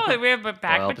potato. Oh, we have a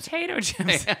bag of potato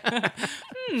chips.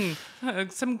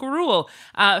 Some gruel.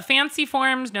 Fancy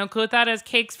forms, no clue what that is.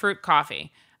 Cakes, fruit,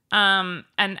 coffee. And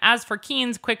as for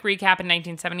Keen's, quick recap, in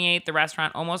 1978, the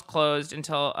restaurant almost closed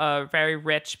until a very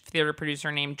rich theater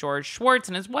producer named George Schwartz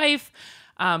and his wife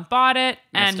bought it.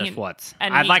 Mr. Schwartz.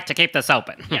 I'd like to keep this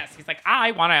open. Yes, he's like,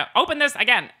 I want to open this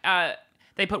again.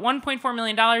 They put $1.4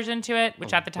 million into it,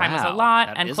 which at the time was a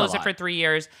lot, and closed it for 3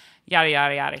 years. Yada,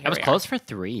 yada, yada. It was closed for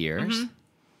 3 years?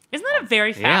 Mm-hmm. Isn't that a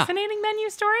very fascinating menu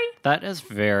story? That is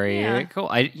very cool.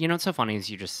 What's so funny is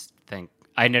you just think,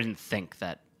 I didn't think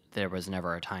that there was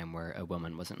never a time where a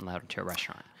woman wasn't allowed into a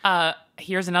restaurant.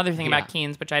 Here's another thing Yeah. about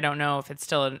Keen's, which I don't know if it's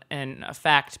still in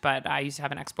effect, but I used to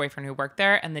have an ex-boyfriend who worked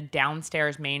there, and the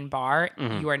downstairs main bar,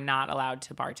 you are not allowed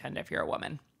to bartend if you're a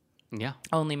woman. Yeah.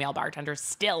 Only male bartenders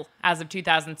still, as of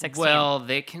 2016. Well,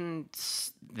 they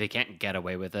can't get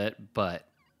away with it, but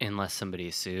unless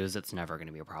somebody sues, it's never going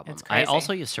to be a problem. It's I crazy.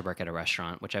 also used to work at a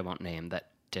restaurant, which I won't name, that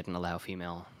didn't allow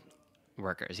female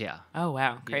workers. Yeah. Oh,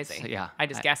 wow. Crazy. yeah. I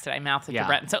just guessed it. I mouthed it yeah. to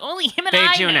Brett, and so only him and They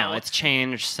I do know. now. It's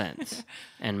changed since.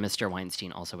 And Mr.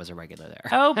 Weinstein also was a regular there.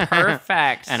 Oh,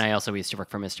 perfect. And I also used to work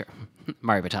for Mr.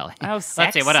 Mario Batali. Oh,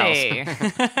 sexy. Let's see, what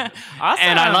else? Awesome.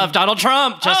 And I love Donald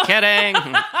Trump. Just kidding.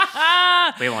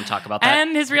 We won't talk about that.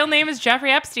 And his real name is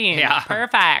Jeffrey Epstein. Yeah.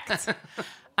 Perfect.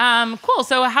 Cool.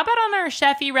 So how about on our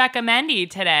Chefy Recommendy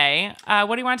today?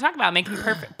 What do you want to talk about? Making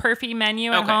perfy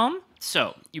menu at home?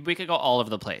 So we could go all over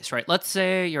the place, right? Let's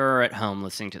say you're at home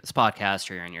listening to this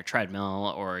podcast, or you're on your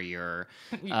treadmill, or you're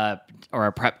or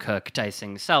a prep cook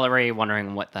dicing celery,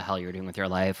 wondering what the hell you're doing with your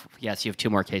life. Yes, you have 2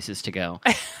 more cases to go,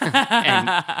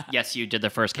 and yes, you did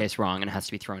the first case wrong, and it has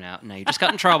to be thrown out. And now you just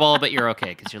got in trouble, but you're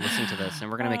okay because you're listening to this,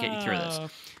 and we're gonna make it through this.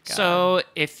 So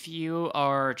if you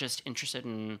are just interested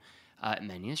in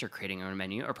menus or creating your own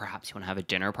menu, or perhaps you want to have a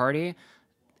dinner party,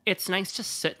 it's nice to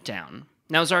sit down.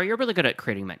 Now, Zara, you're really good at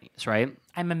creating menus, right?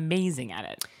 I'm amazing at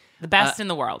it. The best in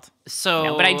the world. So,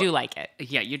 No, but I do like it.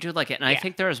 Yeah, you do like it. And I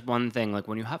think there's one thing, like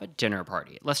when you have a dinner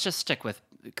party, let's just stick with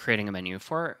creating a menu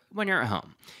for when you're at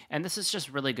home. And this is just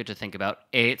really good to think about.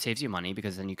 A, it saves you money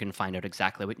because then you can find out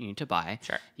exactly what you need to buy.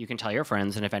 Sure. You can tell your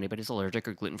friends, and if anybody's allergic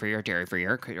or gluten-free or dairy-free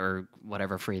or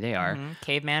whatever free they are,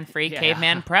 Caveman free, Yeah.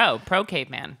 caveman pro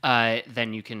caveman.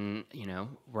 then you can,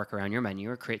 work around your menu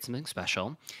or create something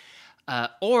special.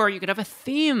 Or you could have a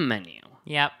theme menu.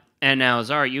 Yep. And now,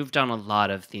 Zara, you've done a lot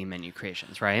of theme menu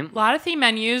creations, right? A lot of theme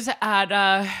menus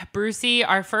at Brucey.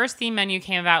 Our first theme menu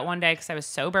came about one day because I was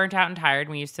so burnt out and tired.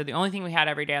 We used to, the only thing we had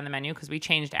every day on the menu, because we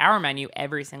changed our menu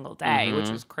every single day, which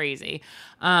was crazy.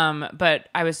 But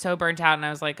I was so burnt out, and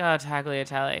I was like, oh,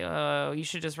 tagliatelle. Oh, you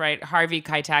should just write Harvey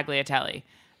Kai Tagliatelle.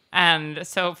 And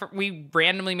so we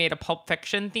randomly made a Pulp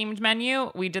Fiction themed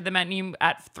menu. We did the menu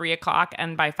at 3:00,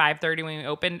 and by 5:30 when we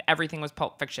opened, everything was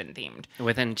Pulp Fiction themed.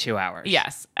 Within 2 hours.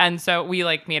 Yes. And so we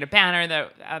made a banner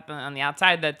that on the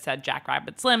outside that said Jack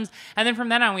Rabbit Slims. And then from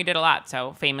then on, we did a lot.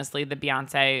 So famously, the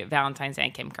Beyonce Valentine's Day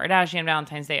and Kim Kardashian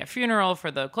Valentine's Day, a funeral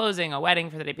for the closing, a wedding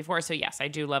for the day before. So yes, I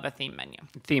do love a theme menu.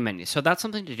 Theme menu. So that's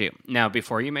something to do. Now,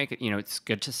 before you make it, it's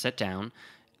good to sit down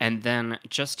and then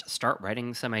just start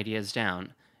writing some ideas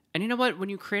down. And you know what? When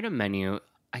you create a menu,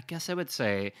 I guess I would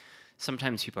say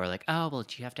sometimes people are like, oh, well,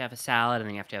 do you have to have a salad and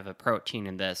then you have to have a protein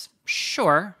in this?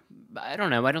 Sure. I don't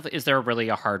know. Is there really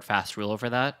a hard, fast rule for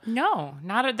that? No,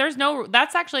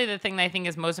 that's actually the thing that I think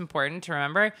is most important to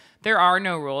remember. There are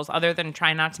no rules other than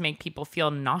try not to make people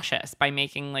feel nauseous by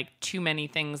making too many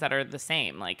things that are the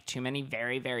same, like too many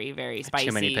very, very, very spicy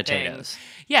Too many potatoes. things.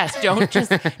 Yes,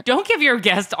 don't give your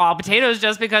guests all potatoes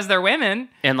just because they're women.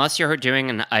 Unless you're doing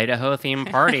an Idaho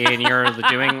themed party and you're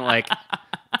doing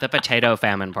the potato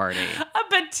famine party.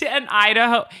 An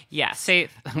Idaho, yes. See,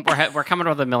 we're coming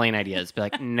up with a million ideas. Be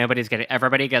like,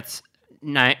 everybody gets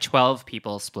 12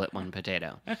 people split one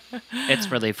potato.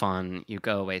 It's really fun. You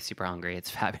go away super hungry. It's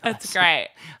fabulous. That's great.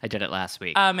 I did it last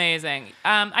week. Amazing.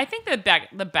 I think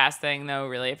the best thing, though,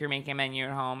 really, if you're making a menu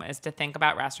at home, is to think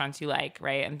about restaurants you like,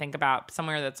 right? And think about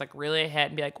somewhere that's really a hit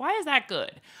and be like, why is that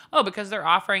good? Oh, because they're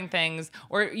offering things,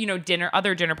 or,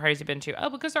 other dinner parties you've been to. Oh,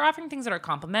 because they're offering things that are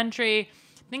complimentary.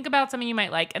 Think about something you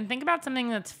might like, and think about something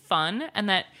that's fun and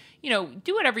that,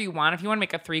 do whatever you want. If you want to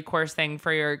make a 3-course thing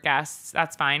for your guests,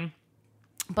 that's fine.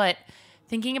 But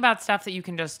thinking about stuff that you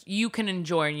can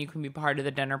enjoy and you can be part of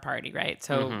the dinner party, right?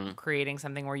 So creating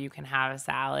something where you can have a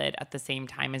salad at the same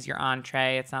time as your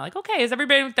entree. It's not like, okay, is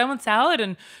everybody done with salad?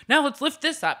 And now let's lift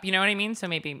this up. You know what I mean? So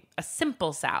maybe a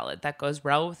simple salad that goes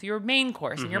well with your main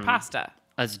course and your pasta.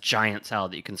 A giant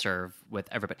salad that you can serve with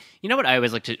everybody. You know what I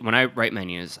always like to, when I write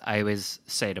menus, I always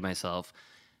say to myself,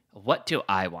 what do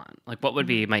I want? What would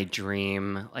be my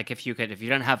dream? If you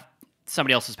don't have,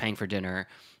 somebody else is paying for dinner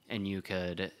and you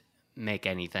could make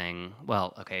anything.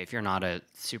 Well, okay, if you're not a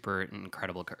super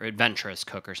incredible or adventurous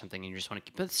cook or something, and you just want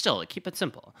to keep it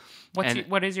simple.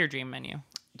 What is your dream menu?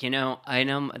 I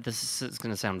know this is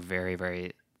going to sound very,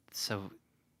 very so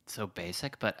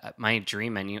basic, but my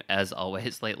dream menu, as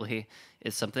always lately,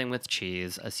 is something with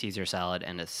cheese, a Caesar salad,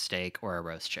 and a steak or a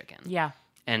roast chicken. Yeah.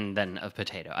 And then a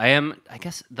potato. I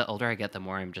guess the older I get, the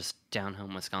more I'm just down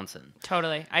home Wisconsin.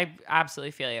 Totally. I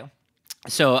absolutely feel you.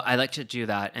 So I like to do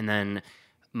that. And then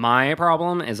My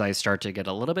problem is I start to get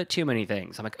a little bit too many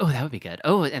things. I'm like, oh, that would be good.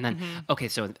 Oh, and then, okay,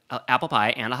 so apple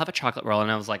pie, and I'll have a chocolate roll.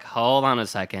 And I was like, hold on a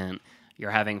second.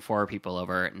 You're having 4 people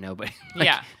over. Nobody.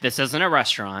 Yeah. This isn't a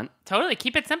restaurant. Totally.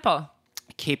 Keep it simple.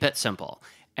 Keep it simple.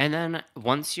 And then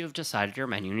once you've decided your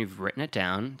menu and you've written it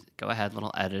down, go ahead,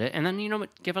 little edit it. And then,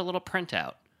 give it a little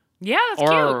printout. Yeah,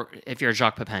 that's Or cute. if you're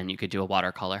Jacques Pepin, you could do a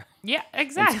watercolor. Yeah,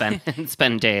 exactly. And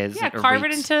spend days. Yeah, or carve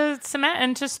weeks. it into cement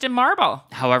and just in marble.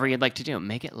 However you'd like to do it.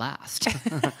 Make it last.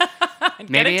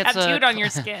 Get it tattooed on your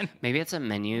skin. Maybe it's a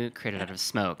menu created out of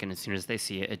smoke, and as soon as they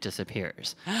see it, it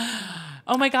disappears.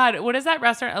 Oh my God, what is that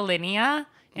restaurant? Alinea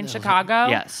in Chicago?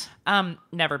 Yes.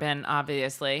 Never been,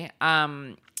 obviously.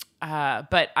 But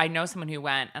I know someone who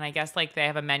went, and I guess like they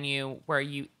have a menu where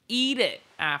you eat it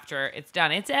after it's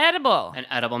done. It's edible. An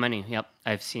edible menu. Yep,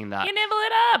 I've seen that. You nibble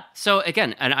it up. So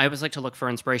again, and I always like to look for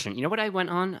inspiration. You know what I went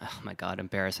on? Oh my God,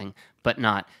 embarrassing, but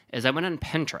not. Is I went on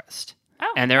Pinterest.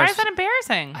 Oh, and why is that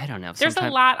embarrassing? I don't know. There's a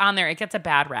lot on there. It gets a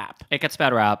bad rap. It gets a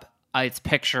bad rap. It's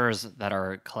pictures that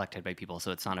are collected by people,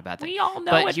 so it's not a bad thing. We all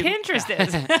know But what Pinterest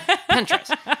is.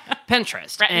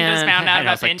 Pinterest. Bretton just found out and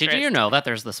I was about like, did Pinterest. you know that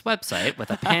there's this website with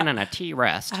a pin and a T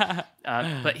rest?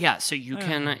 But yeah, so you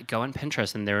can go on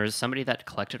Pinterest, and there's somebody that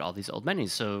collected all these old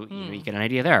menus. So you get an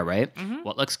idea there, right?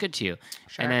 What looks good to you.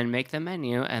 Sure. And then make the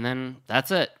menu, and then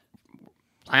that's it.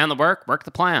 Plan the work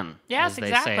the plan. Yes, as they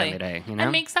exactly. say every day,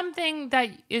 And make something that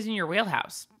is in your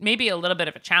wheelhouse. Maybe a little bit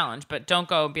of a challenge, but don't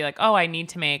go and be like, oh, I need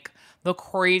to make the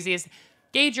craziest.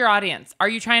 Gauge your audience. Are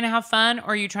you trying to have fun, or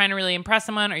are you trying to really impress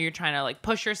someone, or you're trying to like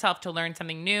push yourself to learn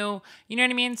something new? You know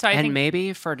what I mean? So I and think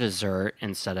maybe for dessert,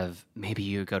 instead of maybe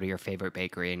you go to your favorite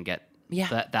bakery and get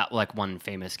that like one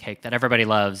famous cake that everybody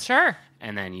loves. Sure.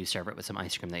 And then you serve it with some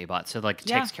ice cream that you bought. So like it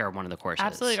Yeah. takes care of one of the courses.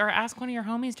 Absolutely. Or ask one of your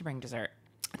homies to bring dessert.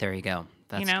 There you go.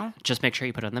 That's, know? Just make sure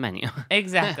you put it on the menu.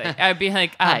 Exactly. I'd be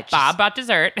like, Hi, Bob bought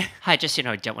dessert. Hi, just don't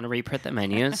want to reprint the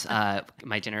menus.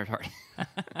 My dinner party.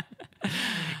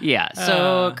 Yeah,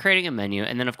 so creating a menu,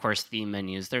 and then of course the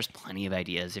menus. There's plenty of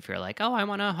ideas. If you're like, oh, I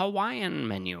want a Hawaiian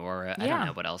menu, or I don't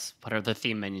know what else. What are the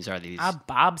theme menus? Are these A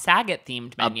Bob Saget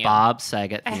themed menu. a Bob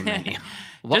Saget theme menu?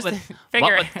 Just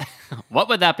figure what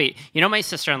would that be? My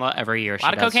sister-in-law every year a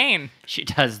lot of cocaine. She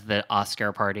does the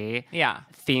Oscar party Yeah.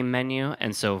 theme menu,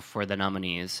 and so for the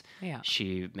nominees, Yeah.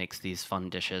 she makes these fun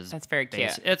dishes. That's very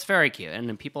cute. It's very cute, and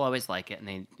then people always like it. And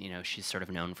they, she's sort of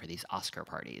known for these Oscar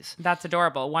parties. That's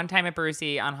adorable. One time at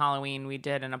Brucey on Halloween, we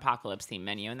did an apocalypse theme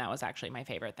menu, and that was actually my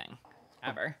favorite thing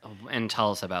ever. And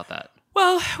tell us about that.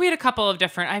 Well, we had a couple of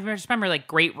different. I just remember like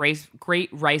great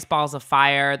rice balls of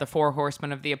fire, the 4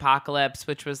 horsemen of the apocalypse,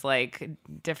 which was like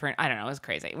different. I don't know, it was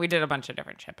crazy. We did a bunch of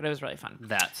different shit, but it was really fun.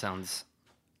 That sounds.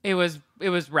 It was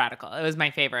radical. It was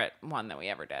my favorite one that we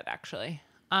ever did, actually.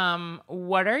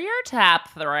 What are your top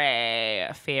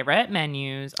 3 favorite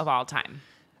menus of all time?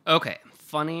 Okay,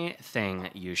 funny thing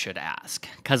you should ask,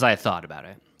 because I thought about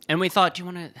it. And we thought, do you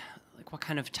want to, like, what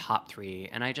kind of top 3?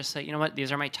 And I just said, you know what,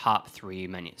 these are my top 3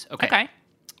 menus. Okay.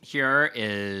 Here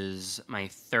is my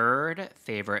 3rd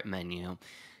favorite menu.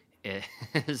 It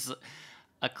is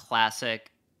a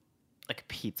classic, like,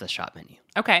 pizza shop menu.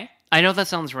 Okay. I know that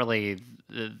sounds really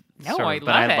No, I but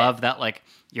love I it. love that, like,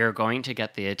 you're going to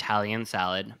get the Italian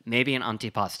salad, maybe an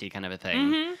antipasti kind of a thing.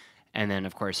 Mm-hmm. And then,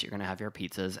 of course, you're going to have your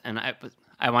pizzas. And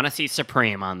I want to see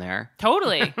Supreme on there.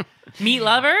 Totally. Meat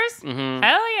lovers? Mm-hmm.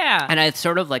 Hell yeah. And I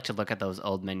sort of like to look at those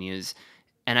old menus.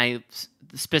 And I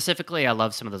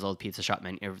love some of those old pizza shop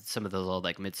menus, some of those old,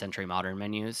 like, mid-century modern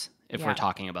menus, if Yeah. we're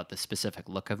talking about the specific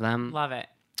look of them. Love it.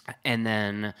 And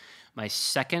then my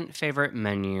second favorite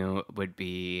menu would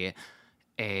be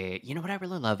what I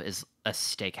really love is a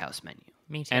steakhouse menu.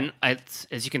 Me too. And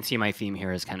as you can see, my theme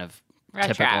here is kind of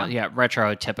Retro. typical. Yeah,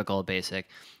 retro, typical, basic.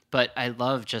 But I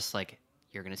love just like,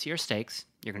 you're going to see your steaks,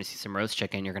 you're going to see some roast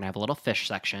chicken, you're going to have a little fish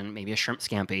section, maybe a shrimp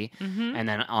scampi. Mm-hmm. And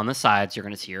then on the sides, you're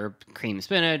going to see your cream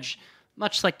spinach,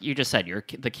 much like you just said,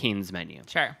 the Keen's menu.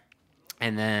 Sure.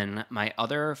 And then my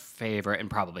other favorite and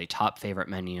probably top favorite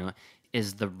menu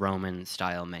is the Roman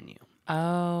style menu.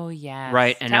 Oh, yes.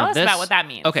 Right. And Tell now us about what that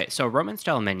means. Okay, so Roman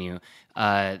style menu,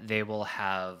 they will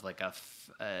have like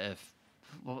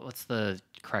what's the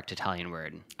correct Italian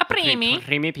word? A primi.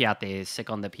 Primi piatti,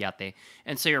 secondo piatti.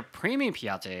 And so your primi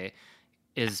piatti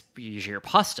is usually your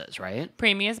pastas, right?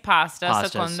 Primi is pasta.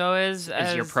 Pastas Secondo is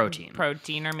your protein.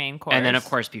 Protein or main course. And then, of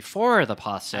course, before the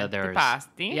pasta, there's...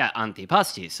 Antipasti. Yeah,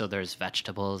 antipasti. So there's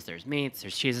vegetables, there's meats,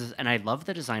 there's cheeses. And I love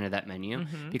the design of that menu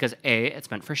because, A,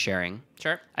 it's meant for sharing.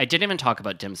 Sure. I didn't even talk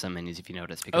about dim sum menus, if you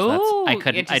noticed, because Oh, I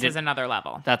couldn't... it just is another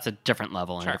level. That's a different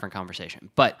level and Sure. a different conversation.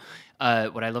 But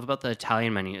what I love about the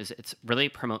Italian menu is it really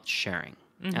promotes sharing.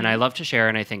 And I love to share,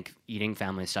 and I think eating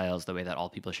family style is the way that all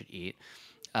people should eat.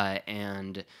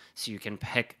 And so you can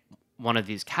pick one of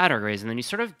these categories, and then you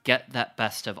sort of get that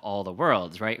best of all the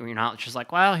worlds, right? You're not just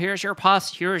like, well, here's your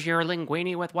pasta, here's your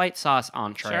linguine with white sauce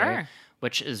entree, Sure.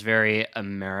 which is very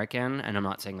American, and I'm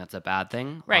not saying that's a bad thing.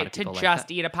 A lot Right, of to people like just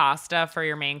that. eat a pasta for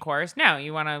your main course. No,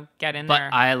 you want to get in But there.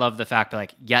 I love the fact that,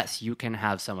 like, yes, you can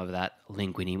have some of that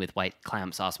linguine with white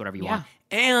clam sauce, whatever you want,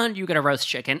 and you get a roast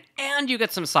chicken, and you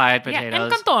get some side yeah,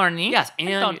 potatoes. and contorni. Yes, and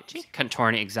Contorni.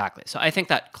 contorni, exactly. So I think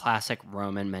that classic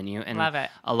Roman menu, and Love it.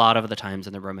 a lot of the times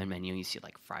in the Roman menu, you see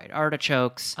like fried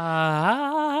artichokes,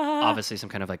 obviously some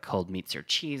kind of like cold meats or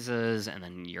cheeses, and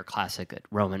then your classic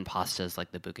Roman pastas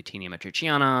like the bucatini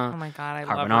matriciana, Oh my God, I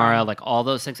love carbonara, Rome. like all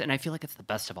those things. And I feel like it's the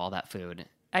best of all that food.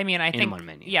 I mean, I think one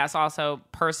menu. yes. Also,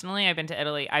 personally, I've been to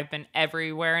Italy. I've been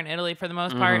everywhere in Italy for the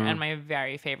most part, Mm-hmm. and my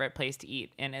very favorite place to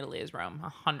eat in Italy is Rome.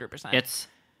 100%. It's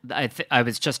I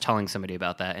was just telling somebody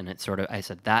about that, and it's sort of I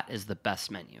said that is the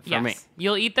best menu for me.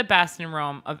 You'll eat the best in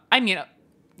Rome.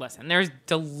 Listen, there's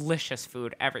delicious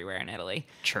food everywhere in Italy,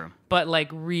 True. but like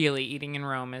really eating in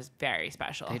Rome is very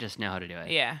special. They just know how to do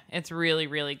it. Yeah, it's really,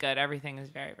 really good. Everything is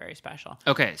very, very special.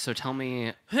 Okay, so tell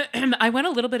me. I went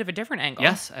a little bit of a different angle.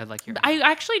 Yes, I'd like your. I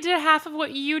actually did half of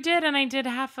what you did, and I did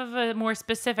half of a more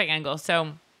specific angle.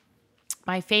 So,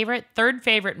 my third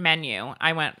favorite menu,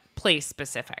 I went place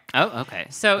specific. Oh, okay.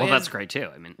 So well, is- that's great too.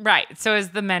 I mean, Right. So is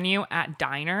the menu at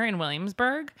Diner in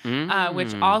Williamsburg,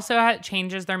 which also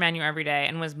changes their menu every day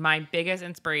and was my biggest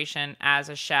inspiration as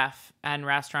a chef and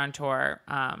restaurateur.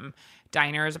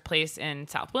 Diner is a place in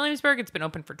South Williamsburg. It's been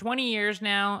open for 20 years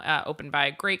now, opened by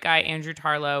a great guy, Andrew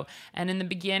Tarlow. And in the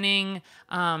beginning,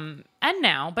 and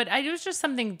now, but it was just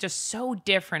something just so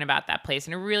different about that place.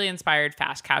 And it really inspired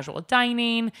fast casual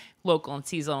dining, local and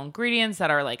seasonal ingredients that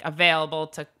are like available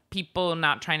to people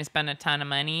not trying to spend a ton of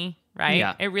money, right?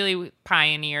 Yeah. It really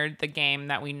pioneered the game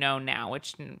that we know now,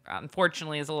 which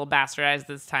unfortunately is a little bastardized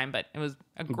this time, but it was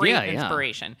a great Yeah.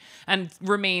 inspiration and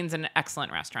remains an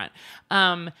excellent restaurant.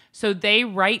 So they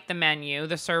write the menu.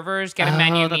 The servers get a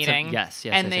menu that's meeting. yes,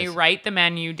 And they yes. write the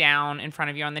menu down in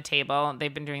front of you on the table.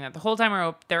 They've been doing that the whole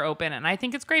time they're open. And I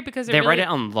think it's great because they really, write it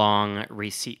on long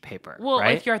receipt paper. well,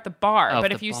 right? if you're at the bar, Oh, but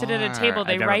the if you sit at a bar. table,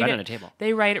 they I've never write been it. at a table.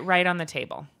 They write it right on the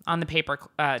table, on the paper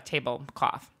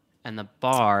tablecloth. And the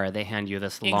bar, they hand you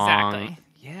this long. Exactly.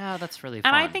 Yeah, that's really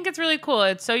fun. And I think it's really cool.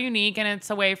 It's so unique, and it's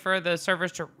a way for the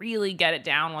servers to really get it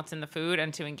down what's in the food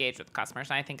and to engage with customers.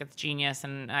 And I think it's genius,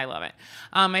 and I love it.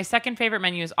 My second favorite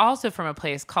menu is also from a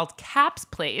place called Cap's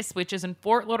Place, which is in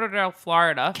Fort Lauderdale,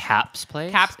 Florida. Cap's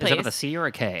Place. Cap's Is it with Place. a C or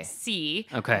a K? C.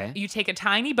 Okay. You take a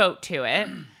tiny boat to it,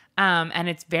 and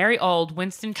it's very old.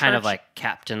 Winston Kind of Church- like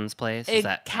Captain's Place. Is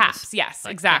that Caps, yes,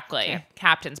 like exactly. Cap-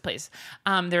 Captain's Place.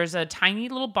 There's a tiny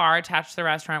little bar attached to the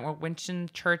restaurant where Winston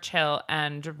Churchill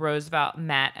and Roosevelt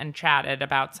met and chatted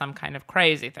about some kind of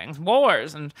crazy things,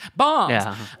 wars and bombs.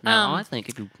 Yeah. No, I think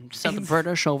if you send the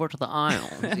British over to the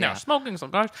Isles. No, Yeah. smoking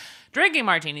cigars, drinking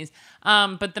martinis.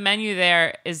 But the menu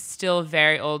there is still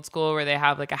very old school, where they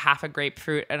have like a half a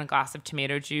grapefruit and a glass of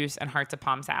tomato juice and hearts of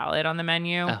palm salad on the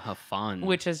menu. Oh, how fun.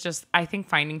 Which is just, I think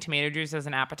finding tomato juice as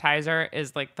an appetizer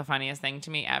is like the funniest thing to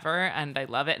me ever. And I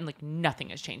love it. And like nothing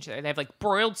has changed there. They have like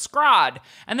broiled scrod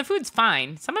and the food's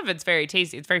fine. Some of it's very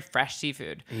tasty. It's very fresh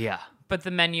seafood. Yeah. But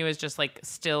the menu is just like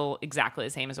still exactly the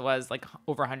same as it was like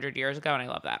over 100 years ago. And I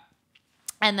love that.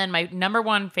 And then my number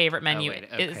one favorite menu wait,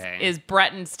 okay. is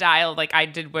Breton style. Like I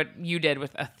did what you did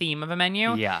with a theme of a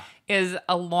menu. Yeah. Is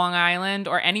a Long Island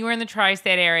or anywhere in the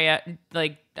tri-state area,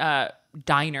 like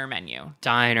diner menu.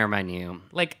 Diner menu.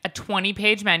 Like a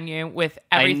 20-page menu with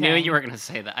everything. I knew you were going to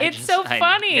say that. It's so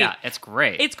funny. Yeah, it's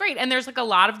great. It's great. And there's like a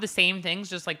lot of the same things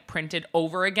just like printed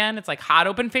over again. It's like hot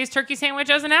open-faced turkey sandwich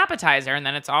as an appetizer. And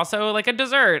then it's also like a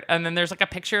dessert. And then there's like a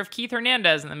picture of Keith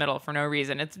Hernandez in the middle for no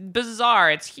reason. It's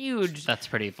bizarre. It's huge. That's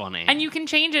pretty funny. And you can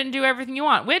change it and do everything you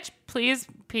want, which, please,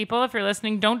 people, if you're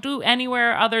listening, don't do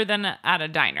anywhere other than at a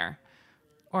diner.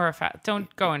 Or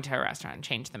don't go into a restaurant and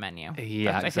change the menu.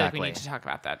 Yeah, I feel like we exactly. need to talk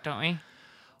about that, don't we?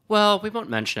 Well, we won't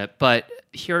mention it, but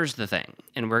here's the thing,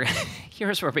 and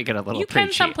here's where we get a little You can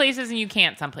preachy. some places and you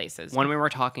can't some places. When we were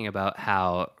talking about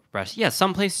how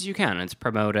some places you can, it's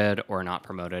promoted or not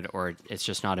promoted, or it's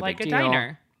just not a like big a deal.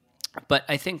 diner. But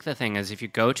I think the thing is, if you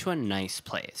go to a nice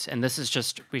place, and this is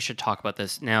just, we should talk about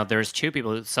this. Now, there's two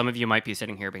people, some of you might be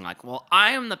sitting here being like, well,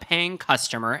 I am the paying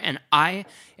customer, and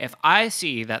if I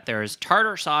see that there's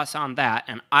tartar sauce on that,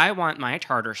 and I want my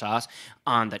tartar sauce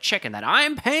on the chicken that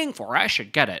I'm paying for, I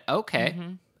should get it. Okay.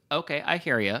 Okay, I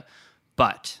hear you.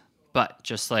 But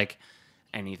just like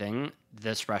anything,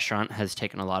 this restaurant has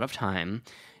taken a lot of time,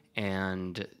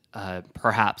 and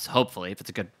perhaps, hopefully, if it's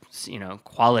a good,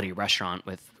 quality restaurant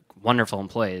with wonderful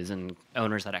employees and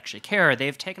owners that actually care,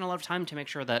 they've taken a lot of time to make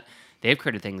sure that they've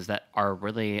created things that are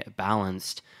really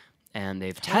balanced, and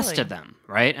they've tested them,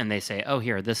 right? And they say, oh,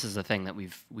 here, this is the thing that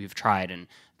we've tried, and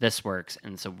this works,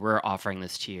 and so we're offering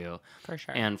this to you. For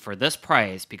sure. And for this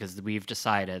price, because we've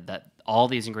decided that all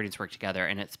these ingredients work together,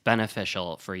 and it's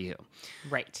beneficial for you.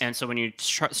 Right. And so when you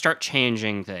start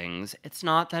changing things, it's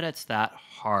not that it's that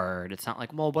hard. It's not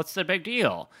like, well, what's the big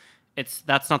deal?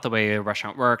 That's not the way a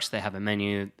restaurant works. They have a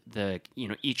menu,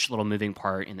 each little moving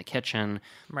part in the kitchen.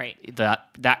 Right.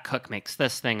 That cook makes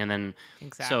this thing, and then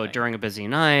so during a busy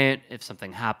night, if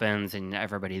something happens and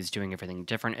everybody's doing everything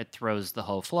different, it throws the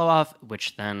whole flow off,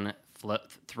 which then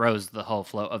throws the whole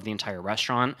flow of the entire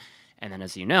restaurant. And then,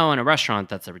 as you know, in a restaurant,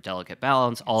 that's a delicate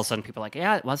balance. All of a sudden, people are like,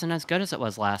 yeah, it wasn't as good as it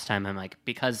was last time. I'm like,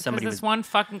 because this one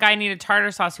fucking guy needed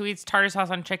tartar sauce. Who eats tartar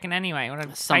sauce on chicken anyway? What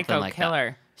a psycho like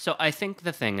killer. That. So I think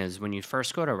the thing is, when you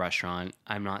first go to a restaurant,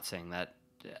 I'm not saying that.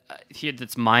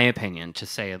 It's my opinion to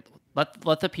say,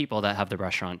 let the people that have the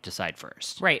restaurant decide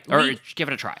first. Right. Or give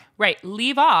it a try. Right.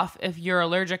 Leave off if you're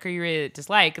allergic or you really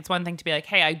dislike. It's one thing to be like,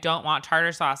 hey, I don't want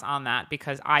tartar sauce on that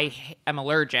because I am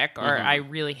allergic or I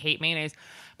really hate mayonnaise.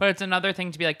 But it's another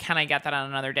thing to be like, can I get that on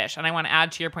another dish? And I want to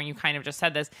add to your point, you kind of just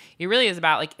said this. It really is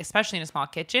about, like, especially in a small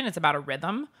kitchen, it's about a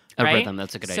rhythm. Right? A rhythm,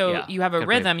 that's a good idea. So you have a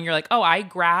rhythm, and you're like, oh,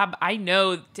 I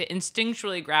know to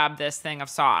instinctually grab this thing of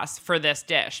sauce for this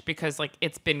dish because, like,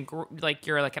 it's been, like,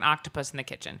 you're like an octopus in the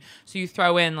kitchen. So you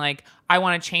throw in, like, I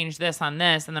want to change this on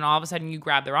this, and then all of a sudden you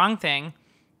grab the wrong thing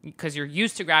because you're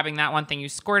used to grabbing that one thing, you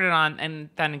squirt it on, and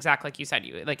then exactly like you said,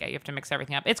 you have to mix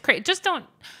everything up. It's crazy. Just don't.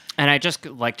 And I just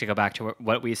like to go back to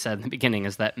what we said in the beginning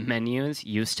is that menus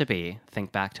used to be,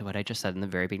 think back to what I just said in the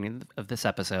very beginning of this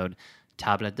episode,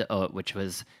 table d'hôte, which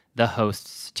was the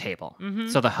host's table. Mm-hmm.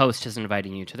 So the host is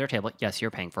inviting you to their table. Yes,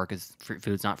 you're paying for it because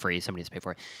food's not free. Somebody has to pay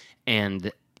for it.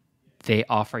 And they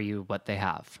offer you what they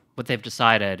have, what they've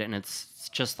decided. And it's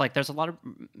just like there's a lot of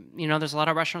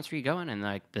restaurants where you go in and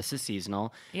like, this is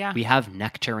seasonal. Yeah. We have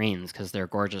nectarines because they're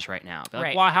gorgeous right now. Like,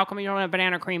 right. well, how come you don't have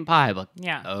banana cream pie? Like,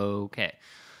 yeah. Okay.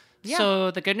 Yeah.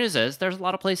 So the good news is there's a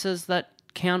lot of places that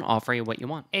can offer you what you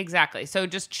want. Exactly. So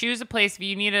just choose a place.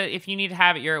 If you need to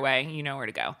have it your way, you know where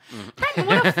to go. Brendan,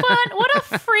 what a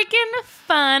freaking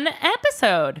fun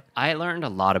episode. I learned a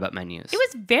lot about menus. It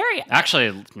was very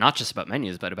actually not just about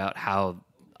menus, but about how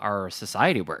our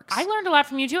society works. I learned a lot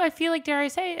from you too. I feel like, dare I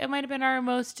say, it might have been our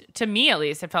most, to me at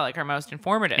least, it felt like our most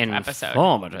informative episode.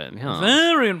 Informative, yeah.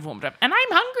 Very informative. And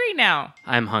I'm hungry now.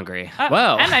 I'm hungry.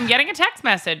 Whoa. And I'm getting a text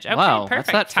message. Okay, wow,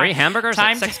 perfect. What's that? Free hamburgers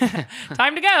time at 6?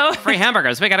 Time to go. Free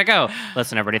hamburgers. We gotta go.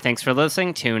 Listen, everybody, thanks for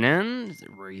listening. Tune in,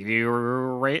 review,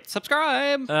 rate,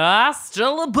 subscribe. Hasta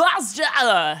la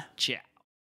pasta. Ciao.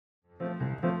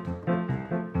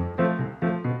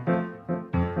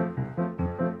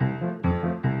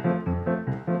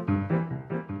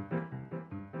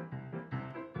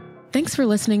 Thanks for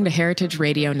listening to Heritage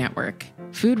Radio Network,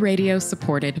 food radio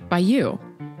supported by you.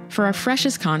 For our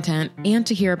freshest content and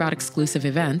to hear about exclusive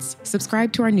events,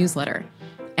 subscribe to our newsletter.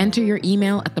 Enter your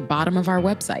email at the bottom of our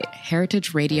website,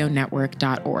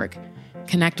 heritageradionetwork.org.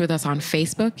 Connect with us on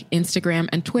Facebook, Instagram,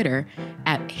 and Twitter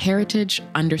at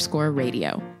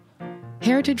heritage_radio.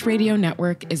 Heritage Radio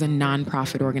Network is a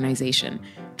nonprofit organization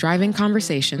driving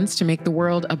conversations to make the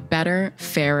world a better,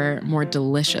 fairer, more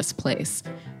delicious place.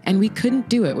 And we couldn't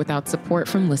do it without support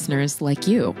from listeners like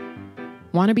you.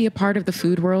 Want to be a part of the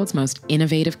food world's most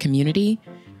innovative community?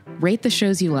 Rate the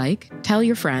shows you like, tell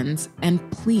your friends, and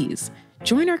please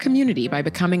join our community by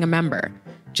becoming a member.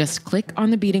 Just click on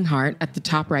the beating heart at the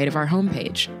top right of our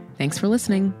homepage. Thanks for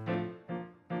listening.